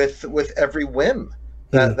with every whim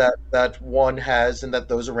that one has and that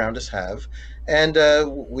those around us have. And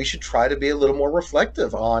we should try to be a little more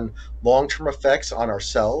reflective on long-term effects on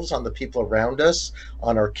ourselves, on the people around us,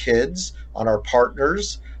 on our kids, on our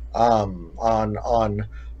partners, on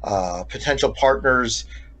potential partners,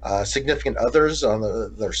 significant others,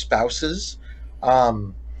 on their spouses.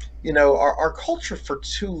 You know, our culture for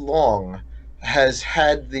too long has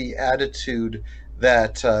had the attitude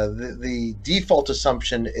that the default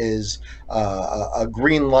assumption is a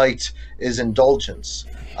green light is indulgence.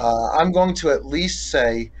 I'm going to at least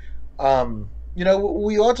say, you know,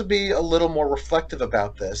 we ought to be a little more reflective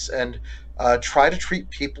about this and try to treat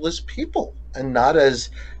people as people and not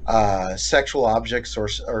as sexual objects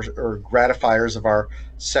or gratifiers of our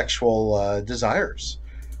sexual desires.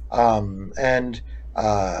 And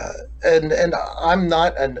I'm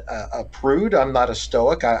not a prude. I'm not a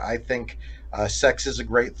stoic. I think sex is a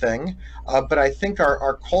great thing, but I think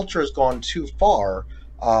our culture has gone too far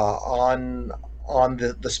on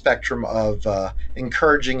the spectrum of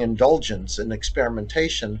encouraging indulgence and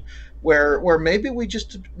experimentation, where maybe we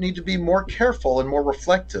just need to be more careful and more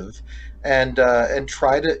reflective, and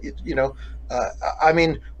try to, you know, I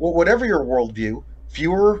mean, whatever your worldview,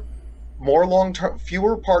 fewer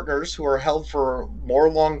partners who are held for more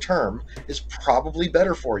long term is probably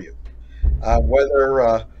better for you,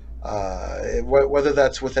 whether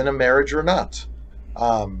that's within a marriage or not.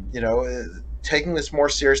 You know, taking this more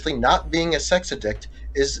seriously, not being a sex addict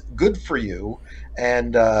is good for you,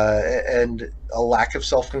 and a lack of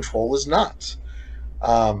self control is not.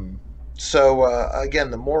 So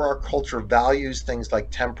again, the more our culture values things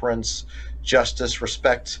like temperance, justice,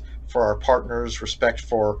 respect for our partners, respect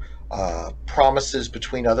for promises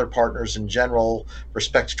between other partners in general,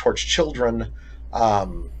 respect towards children,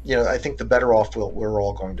 you know, I think the better off we're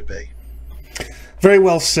all going to be. Very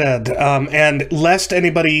well said. And lest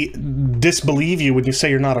anybody disbelieve you when you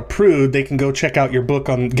say you're not a prude, they can go check out your book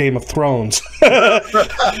on Game of Thrones. Were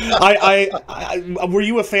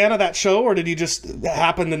you a fan of that show, or did you just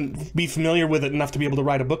happen to be familiar with it enough to be able to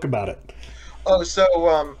write a book about it? Oh, so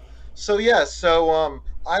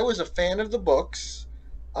I was a fan of the books.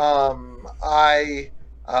 I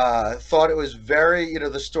thought it was very, you know,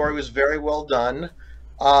 the story was very well done.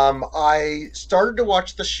 I started to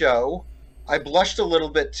watch the show. I blushed a little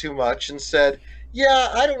bit too much and said, "Yeah,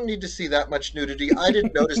 I don't need to see that much nudity. I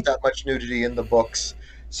didn't notice that much nudity in the books."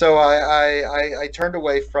 So I turned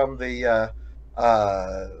away from the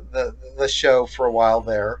show for a while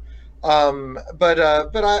there. But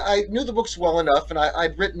I knew the books well enough, and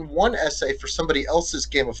I'd written one essay for somebody else's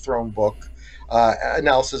Game of Thrones book,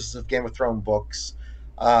 analysis of Game of Thrones books,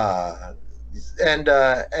 and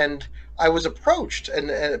I was approached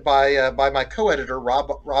and by my co-editor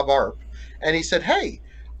Rob Arp, and he said, "Hey,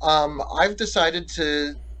 I've decided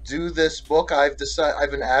to do this book. I've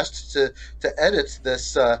been asked to edit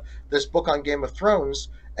this book on Game of Thrones."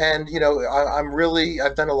 And, you know,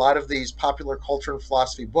 I've done a lot of these popular culture and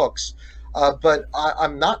philosophy books, but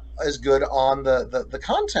I'm not as good on the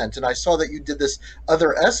content. And I saw that you did this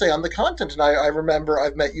other essay on the content. And I remember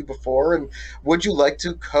I've met you before. And would you like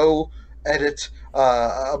to co-edit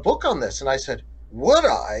a book on this? And I said, would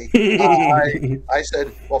I? I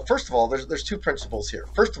said, well, first of all, there's two principles here.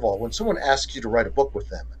 First of all, when someone asks you to write a book with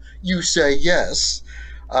them, you say yes.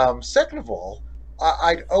 Second of all,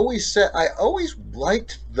 I'd always said I always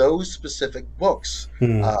liked those specific books,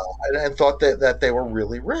 Hmm. and thought that they were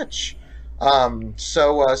really rich.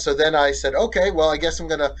 So then I said, okay, well, I guess I'm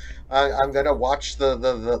gonna watch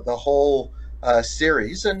the whole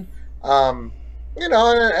series, and um,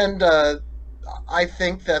 I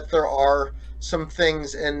think that there are some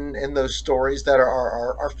things in those stories that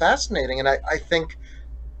are fascinating, and I think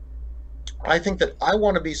that I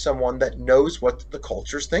want to be someone that knows what the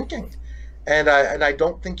culture's thinking. And I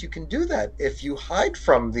don't think you can do that if you hide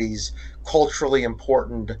from these culturally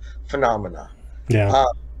important phenomena. Yeah. Uh,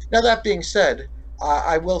 Now, that being said,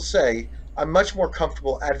 I will say I'm much more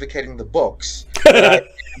comfortable advocating the books than I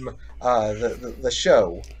am the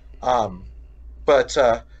show. Um, but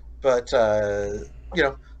uh, but you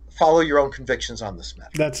know, follow your own convictions on this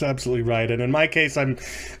matter. That's absolutely right. And in my case, I'm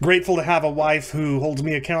grateful to have a wife who holds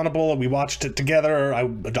me accountable. We watched it together.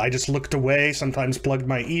 I just looked away, sometimes plugged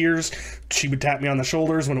my ears. She would tap me on the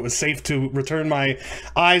shoulders when it was safe to return my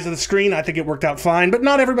eyes to the screen. I think it worked out fine. But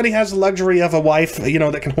not everybody has the luxury of a wife,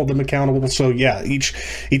 that can hold them accountable. So yeah, each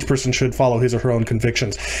person should follow his or her own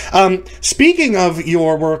convictions. Speaking of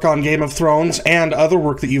your work on Game of Thrones and other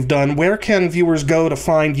work that you've done, where can viewers go to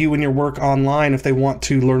find you and your work online if they want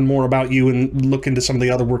to learn more about you and look into some of the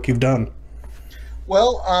other work you've done?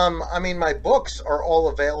 Well, I mean, my books are all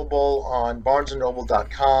available on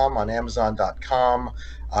barnesandnoble.com, on amazon.com,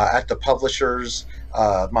 at the publishers.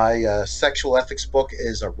 My sexual ethics book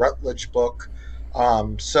is a Routledge book.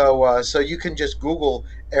 So you can just Google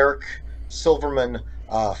Eric Silverman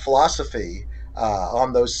philosophy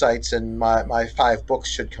on those sites, and my 5 books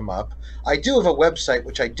should come up. I do have a website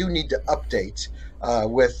which I do need to update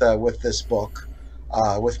with this book,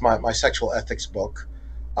 with my sexual ethics book.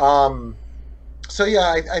 Um, so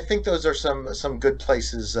yeah, I think those are some good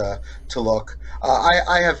places to look.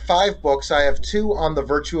 I have 5 books. I have 2 on the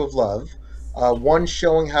virtue of love. One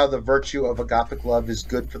showing how the virtue of agapic love is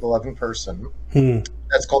good for the loving person. Hmm.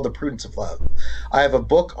 That's called The Prudence of Love. I have a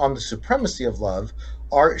book on the supremacy of love,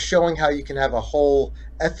 art showing how you can have a whole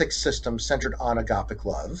ethics system centered on agapic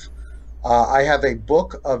love. I have a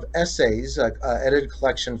book of essays, edited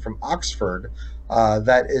collection from Oxford,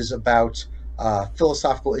 that is about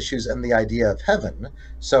philosophical issues and the idea of heaven.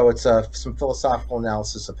 So it's some philosophical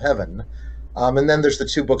analysis of heaven. And then there's the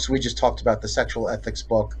 2 books we just talked about, the sexual ethics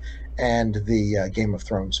book and the Game of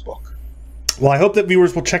Thrones book. Well, I hope that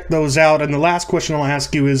viewers will check those out. And the last question I'll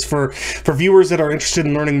ask you is for viewers that are interested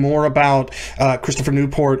in learning more about Christopher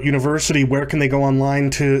Newport University, where can they go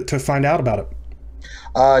online to find out about it?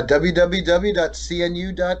 www.cnu.edu.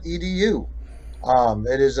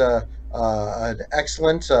 It is an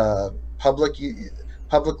excellent public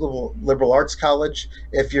liberal arts college.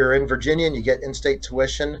 If you're in Virginia and you get in-state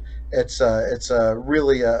tuition, it's a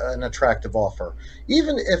really an attractive offer.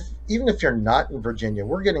 Even if you're not in Virginia,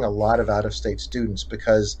 we're getting a lot of out-of-state students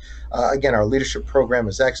because again, our leadership program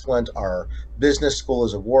is excellent. Our business school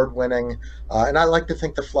is award-winning, and I like to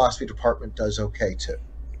think the philosophy department does okay too.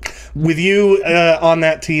 With you on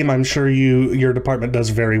that team, I'm sure your department does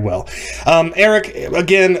very well. Eric,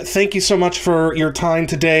 again, thank you so much for your time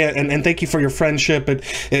today, and thank you for your friendship.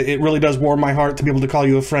 It really does warm my heart to be able to call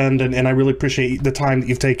you a friend, and I really appreciate the time that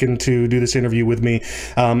you've taken to do this interview with me.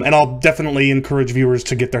 And I'll definitely encourage viewers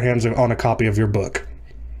to get their hands on a copy of your book.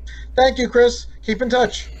 Thank you, Chris. Keep in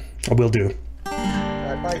touch. I will do. All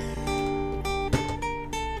right, bye.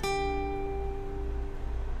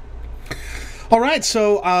 All right,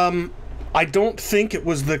 so I don't think it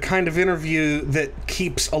was the kind of interview that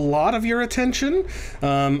keeps a lot of your attention.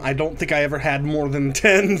 I don't think I ever had more than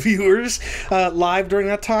 10 viewers live during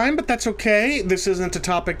that time, but that's okay. This isn't a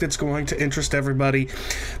topic that's going to interest everybody.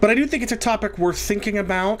 But I do think it's a topic worth thinking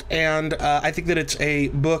about, and I think that it's a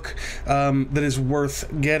book that is worth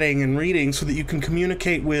getting and reading so that you can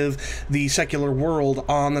communicate with the secular world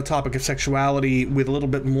on the topic of sexuality with a little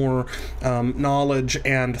bit more knowledge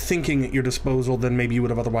and thinking at your disposal than maybe you would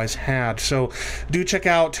have otherwise had. So do check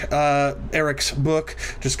out Eric's book.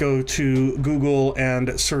 Just go to Google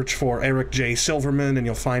and search for Eric J. Silverman, and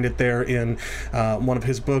you'll find it there in one of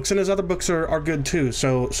his books. And his other books are good too.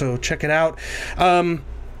 So check it out.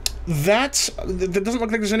 That doesn't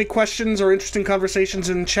look like there's any questions or interesting conversations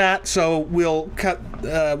in chat, so we'll cut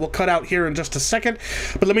out here in just a second.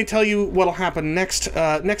 But let me tell you what'll happen next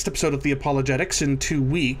episode of Theopologetics in 2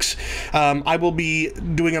 weeks. I will be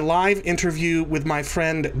doing a live interview with my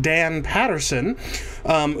friend Dan Patterson,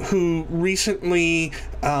 who recently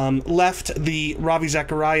left the Ravi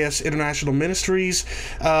Zacharias International Ministries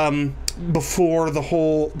before the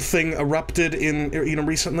whole thing erupted in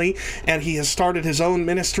recently, and he has started his own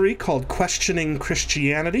ministry called Questioning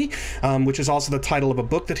Christianity, which is also the title of a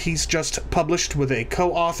book that he's just published with a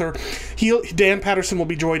co-author. Dan Patterson will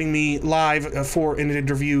be joining me live for an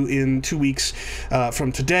interview in 2 weeks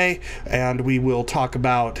from today, and we will talk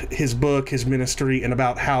about his book, his ministry, and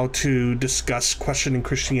about how to discuss questioning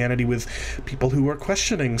Christianity with people who are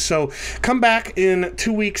questioning. So come back in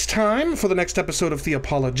 2 weeks' time for the next episode of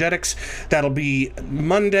Theopologetics. That'll be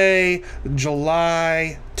Monday,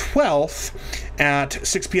 July 12th at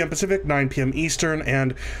 6 p.m. Pacific, 9 p.m. Eastern,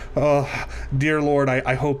 and dear Lord,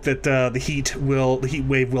 I hope that the heat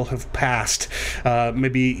wave will have passed.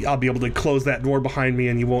 Maybe I'll be able to close that door behind me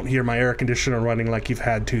and you won't hear my air conditioner running like you've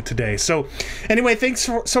had to today. So anyway, thanks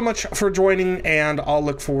so much for joining, and I'll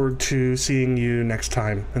look forward to seeing you next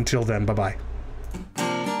time. Until then, bye-bye.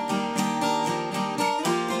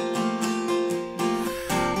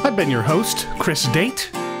 I've been your host, Chris Date,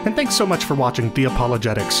 and thanks so much for watching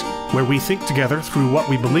Theopologetics, where we think together through what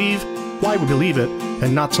we believe, why we believe it,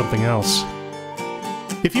 and not something else.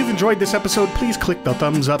 If you've enjoyed this episode, please click the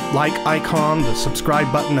thumbs up, like icon, the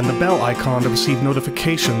subscribe button, and the bell icon to receive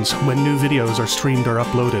notifications when new videos are streamed or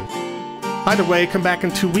uploaded. Either way, come back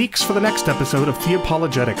in 2 weeks for the next episode of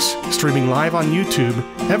Theopologetics, streaming live on YouTube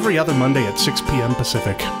every other Monday at 6 p.m.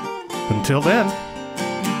 Pacific. Until then...